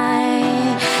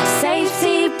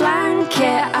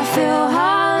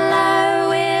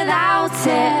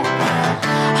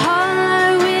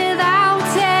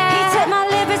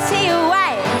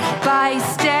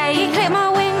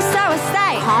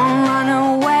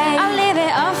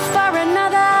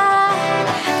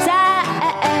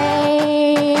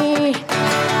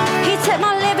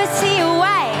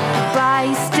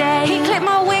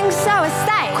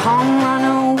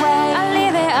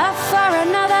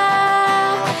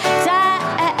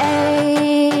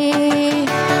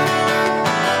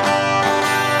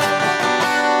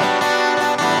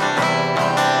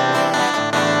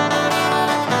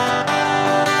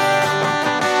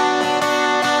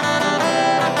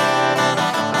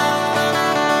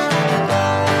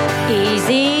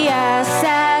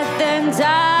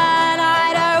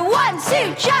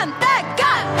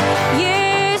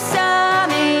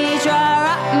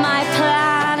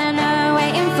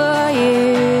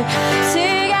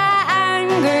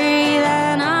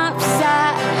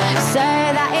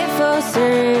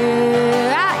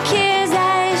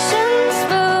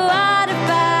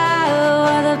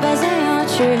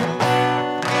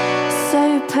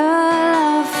pull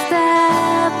off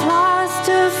their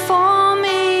plaster for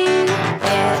me.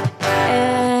 It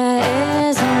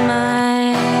is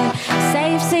my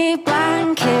safety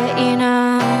blanket, you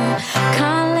know.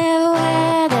 Can't live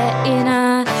with it, you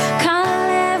know. Can't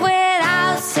live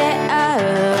without it.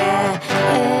 Oh,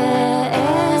 it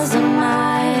is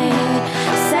my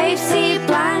safety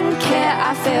blanket.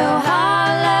 I feel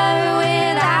hollow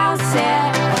without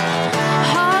it.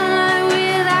 Hollow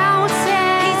without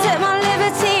it. He took my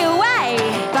liberty away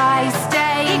by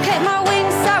stay. He clipped my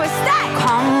wings so I stay.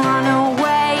 Can't run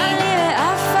away. I leave it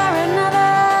up for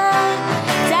another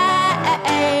day.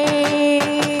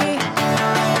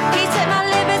 He took my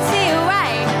liberty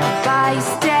away by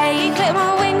stay. He clipped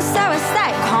my wings so I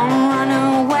stay. Can't run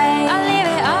away. I leave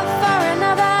it up for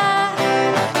another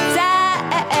day.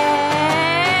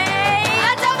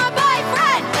 I told my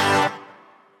boyfriend.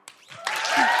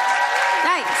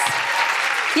 Thanks.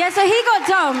 Yeah, so he got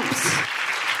dumped.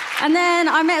 And then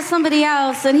I met somebody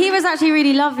else, and he was actually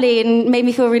really lovely and made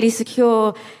me feel really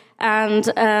secure. And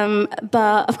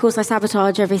but of course, I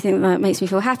sabotage everything that makes me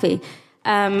feel happy.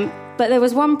 But there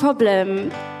was one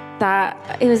problem that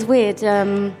it was weird.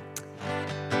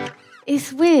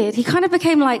 It's weird. He kind of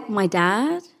became like my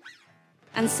dad,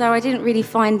 and so I didn't really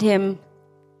find him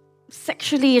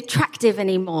sexually attractive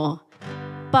anymore.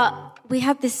 But we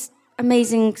had this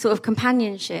amazing sort of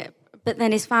companionship. But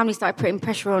then his family started putting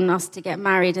pressure on us to get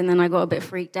married, and then I got a bit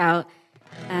freaked out.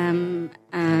 And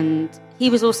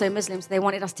he was also Muslim, so they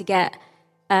wanted us to get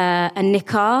a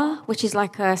nikah, which is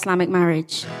like a Islamic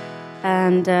marriage.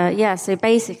 And so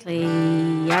basically,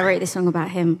 I wrote this song about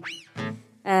him.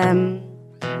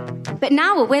 But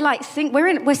now we're like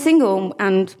we're single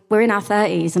and we're in our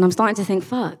 30s, and I'm starting to think,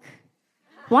 fuck,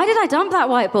 why did I dump that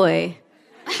white boy?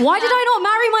 Why did I not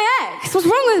marry my ex? What's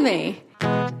wrong with me?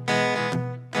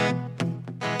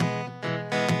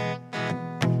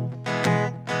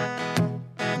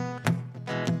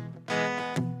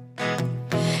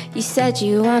 You said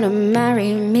you want to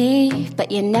marry me, but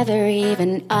you never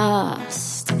even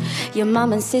asked. Your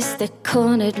mum and sister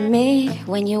cornered me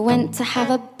when you went to have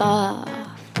a bath.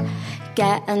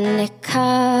 Get a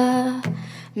nikah,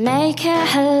 make it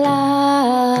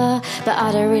halal. But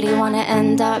I don't really want to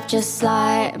end up just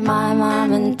like my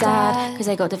mum and dad, because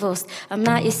they got divorced. I'm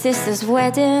at your sister's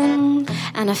wedding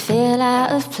and I feel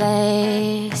out of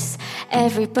place.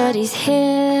 Everybody's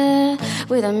here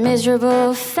with a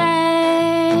miserable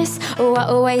face. Oh, what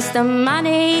a waste of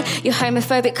money. Your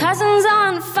homophobic cousins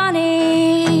aren't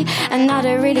funny. And I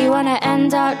don't really want to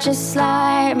end up just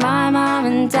like my mum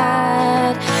and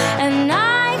dad. And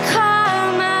I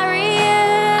can't marry you.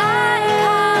 I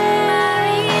can't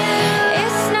marry you.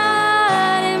 It's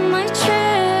not in my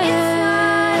truth. It's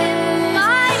not in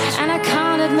my truth. And I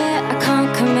can't admit, I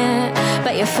can't commit,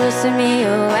 but you're forcing me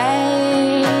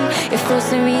away. You're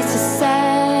forcing me to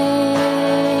say.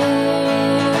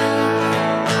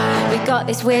 We got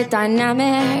this weird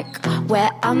dynamic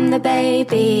where I'm the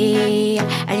baby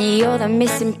and you're the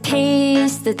missing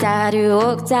piece, the dad who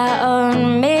walked out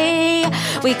on me.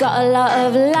 We got a lot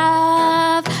of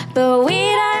love, but we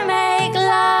don't make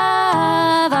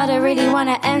love. I don't really want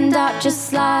to end up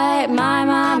just like my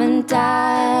mum and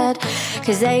dad,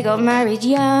 'cause they got married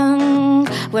young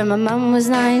when my mum was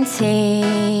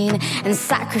 19 and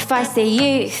sacrificed their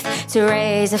youth to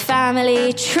raise a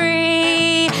family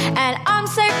tree. And I'm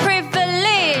so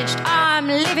privileged, I'm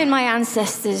living my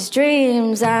ancestors'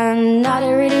 dreams, and I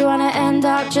don't really want to end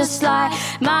up just like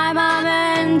my mum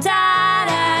and dad.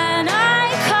 And I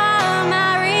can't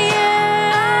marry you.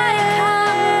 I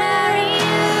can't marry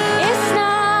you. It's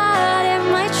not in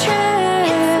my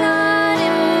truth. It's not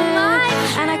in my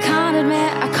truth. And I can't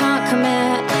admit, I can't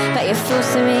commit, but you're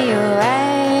forcing me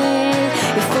away.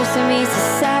 You're forcing me to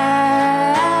say.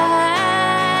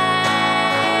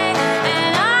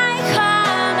 And I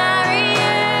can't marry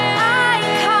you. I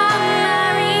can't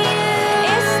marry you.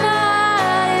 It's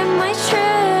not in my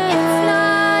truth. It's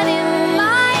not in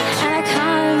my truth. And I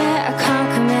can't admit, I can't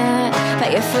commit, but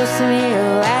you're forcing me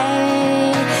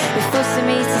away. You're forcing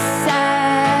me to say.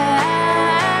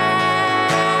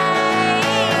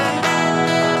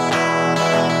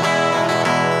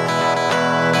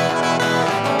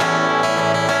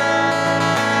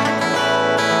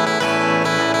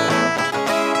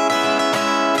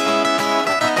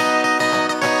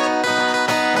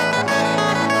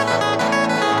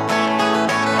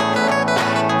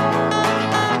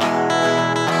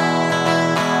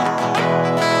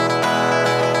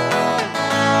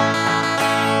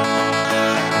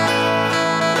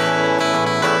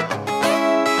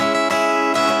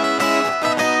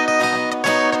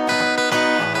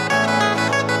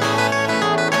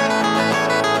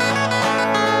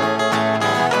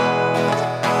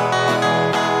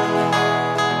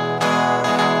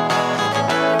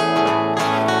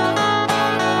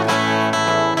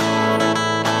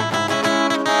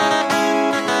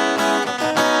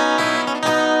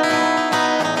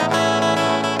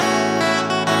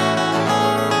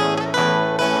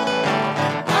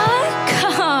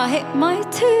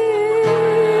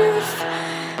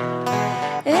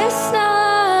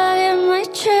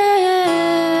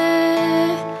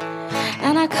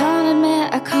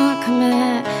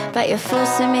 you're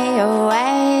forcing me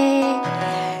away.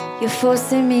 You're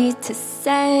forcing me to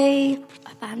say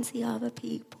I fancy other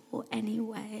people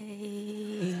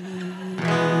anyway.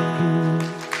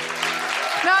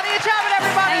 Nadia Chapman,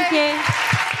 everybody! Thank you.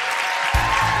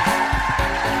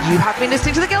 You have been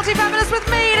listening to The Guilty Feminist with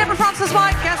me, Deborah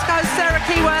Francis-White, guest host Sarah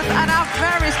Keyworth, and our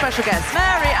very special guest,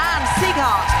 Mary Ann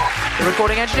Sieghart. The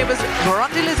recording engineer was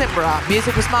Burundi Lizimbra.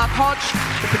 Music was Mark Hodge.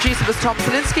 The producer was Tom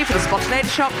Salinsky for The Spontaneity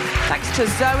Shop. Thanks to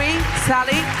Zoe,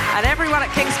 Sally, and everyone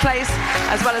at King's Place,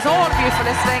 as well as all of you for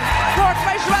listening. For more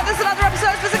information about this and other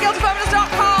episodes, visit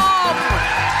guiltyfeminist.com.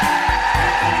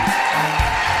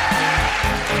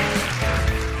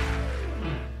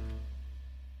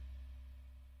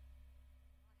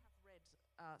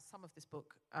 Some of this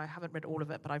book, I haven't read all of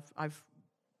it, but I've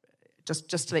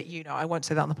just to let you know, I won't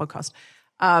say that on the podcast.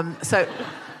 I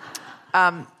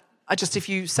just, if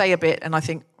you say a bit and I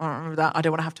think, I don't remember that, I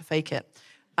don't want to have to fake it.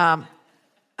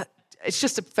 It's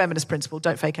just a feminist principle,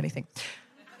 don't fake anything.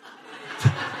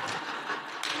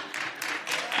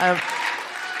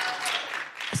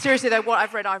 Seriously though, what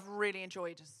I've read, I've really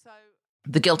enjoyed.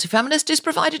 The Guilty Feminist is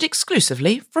provided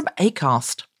exclusively from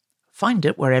Acast. Find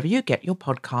it wherever you get your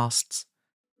podcasts.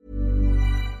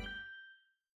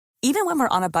 Even when we're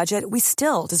on a budget, we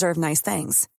still deserve nice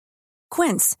things.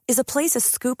 Quince is a place to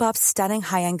scoop up stunning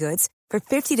high-end goods for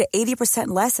 50 to 80%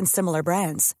 less than similar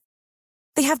brands.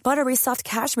 They have buttery soft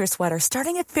cashmere sweaters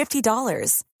starting at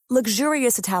 $50,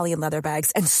 luxurious Italian leather bags,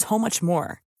 and so much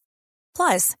more.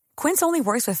 Plus, Quince only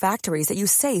works with factories that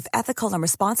use safe, ethical, and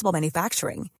responsible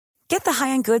manufacturing. Get the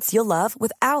high-end goods you'll love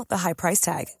without the high price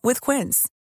tag with Quince.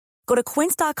 Go to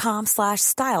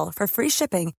quince.com/style for free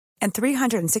shipping and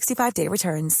 365-day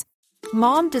returns.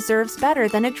 Mom deserves better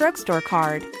than a drugstore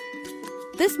card.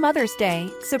 This Mother's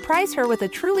Day, surprise her with a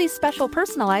truly special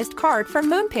personalized card from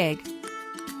Moonpig.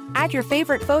 Add your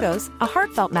favorite photos, a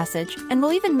heartfelt message, and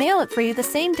we'll even mail it for you the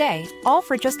same day, all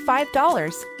for just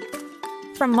 $5.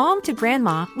 From mom to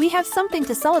grandma, we have something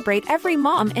to celebrate every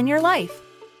mom in your life.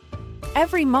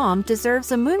 Every mom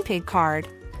deserves a Moonpig card.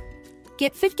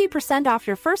 Get 50% off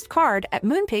your first card at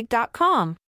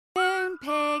moonpig.com.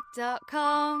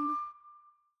 Moonpig.com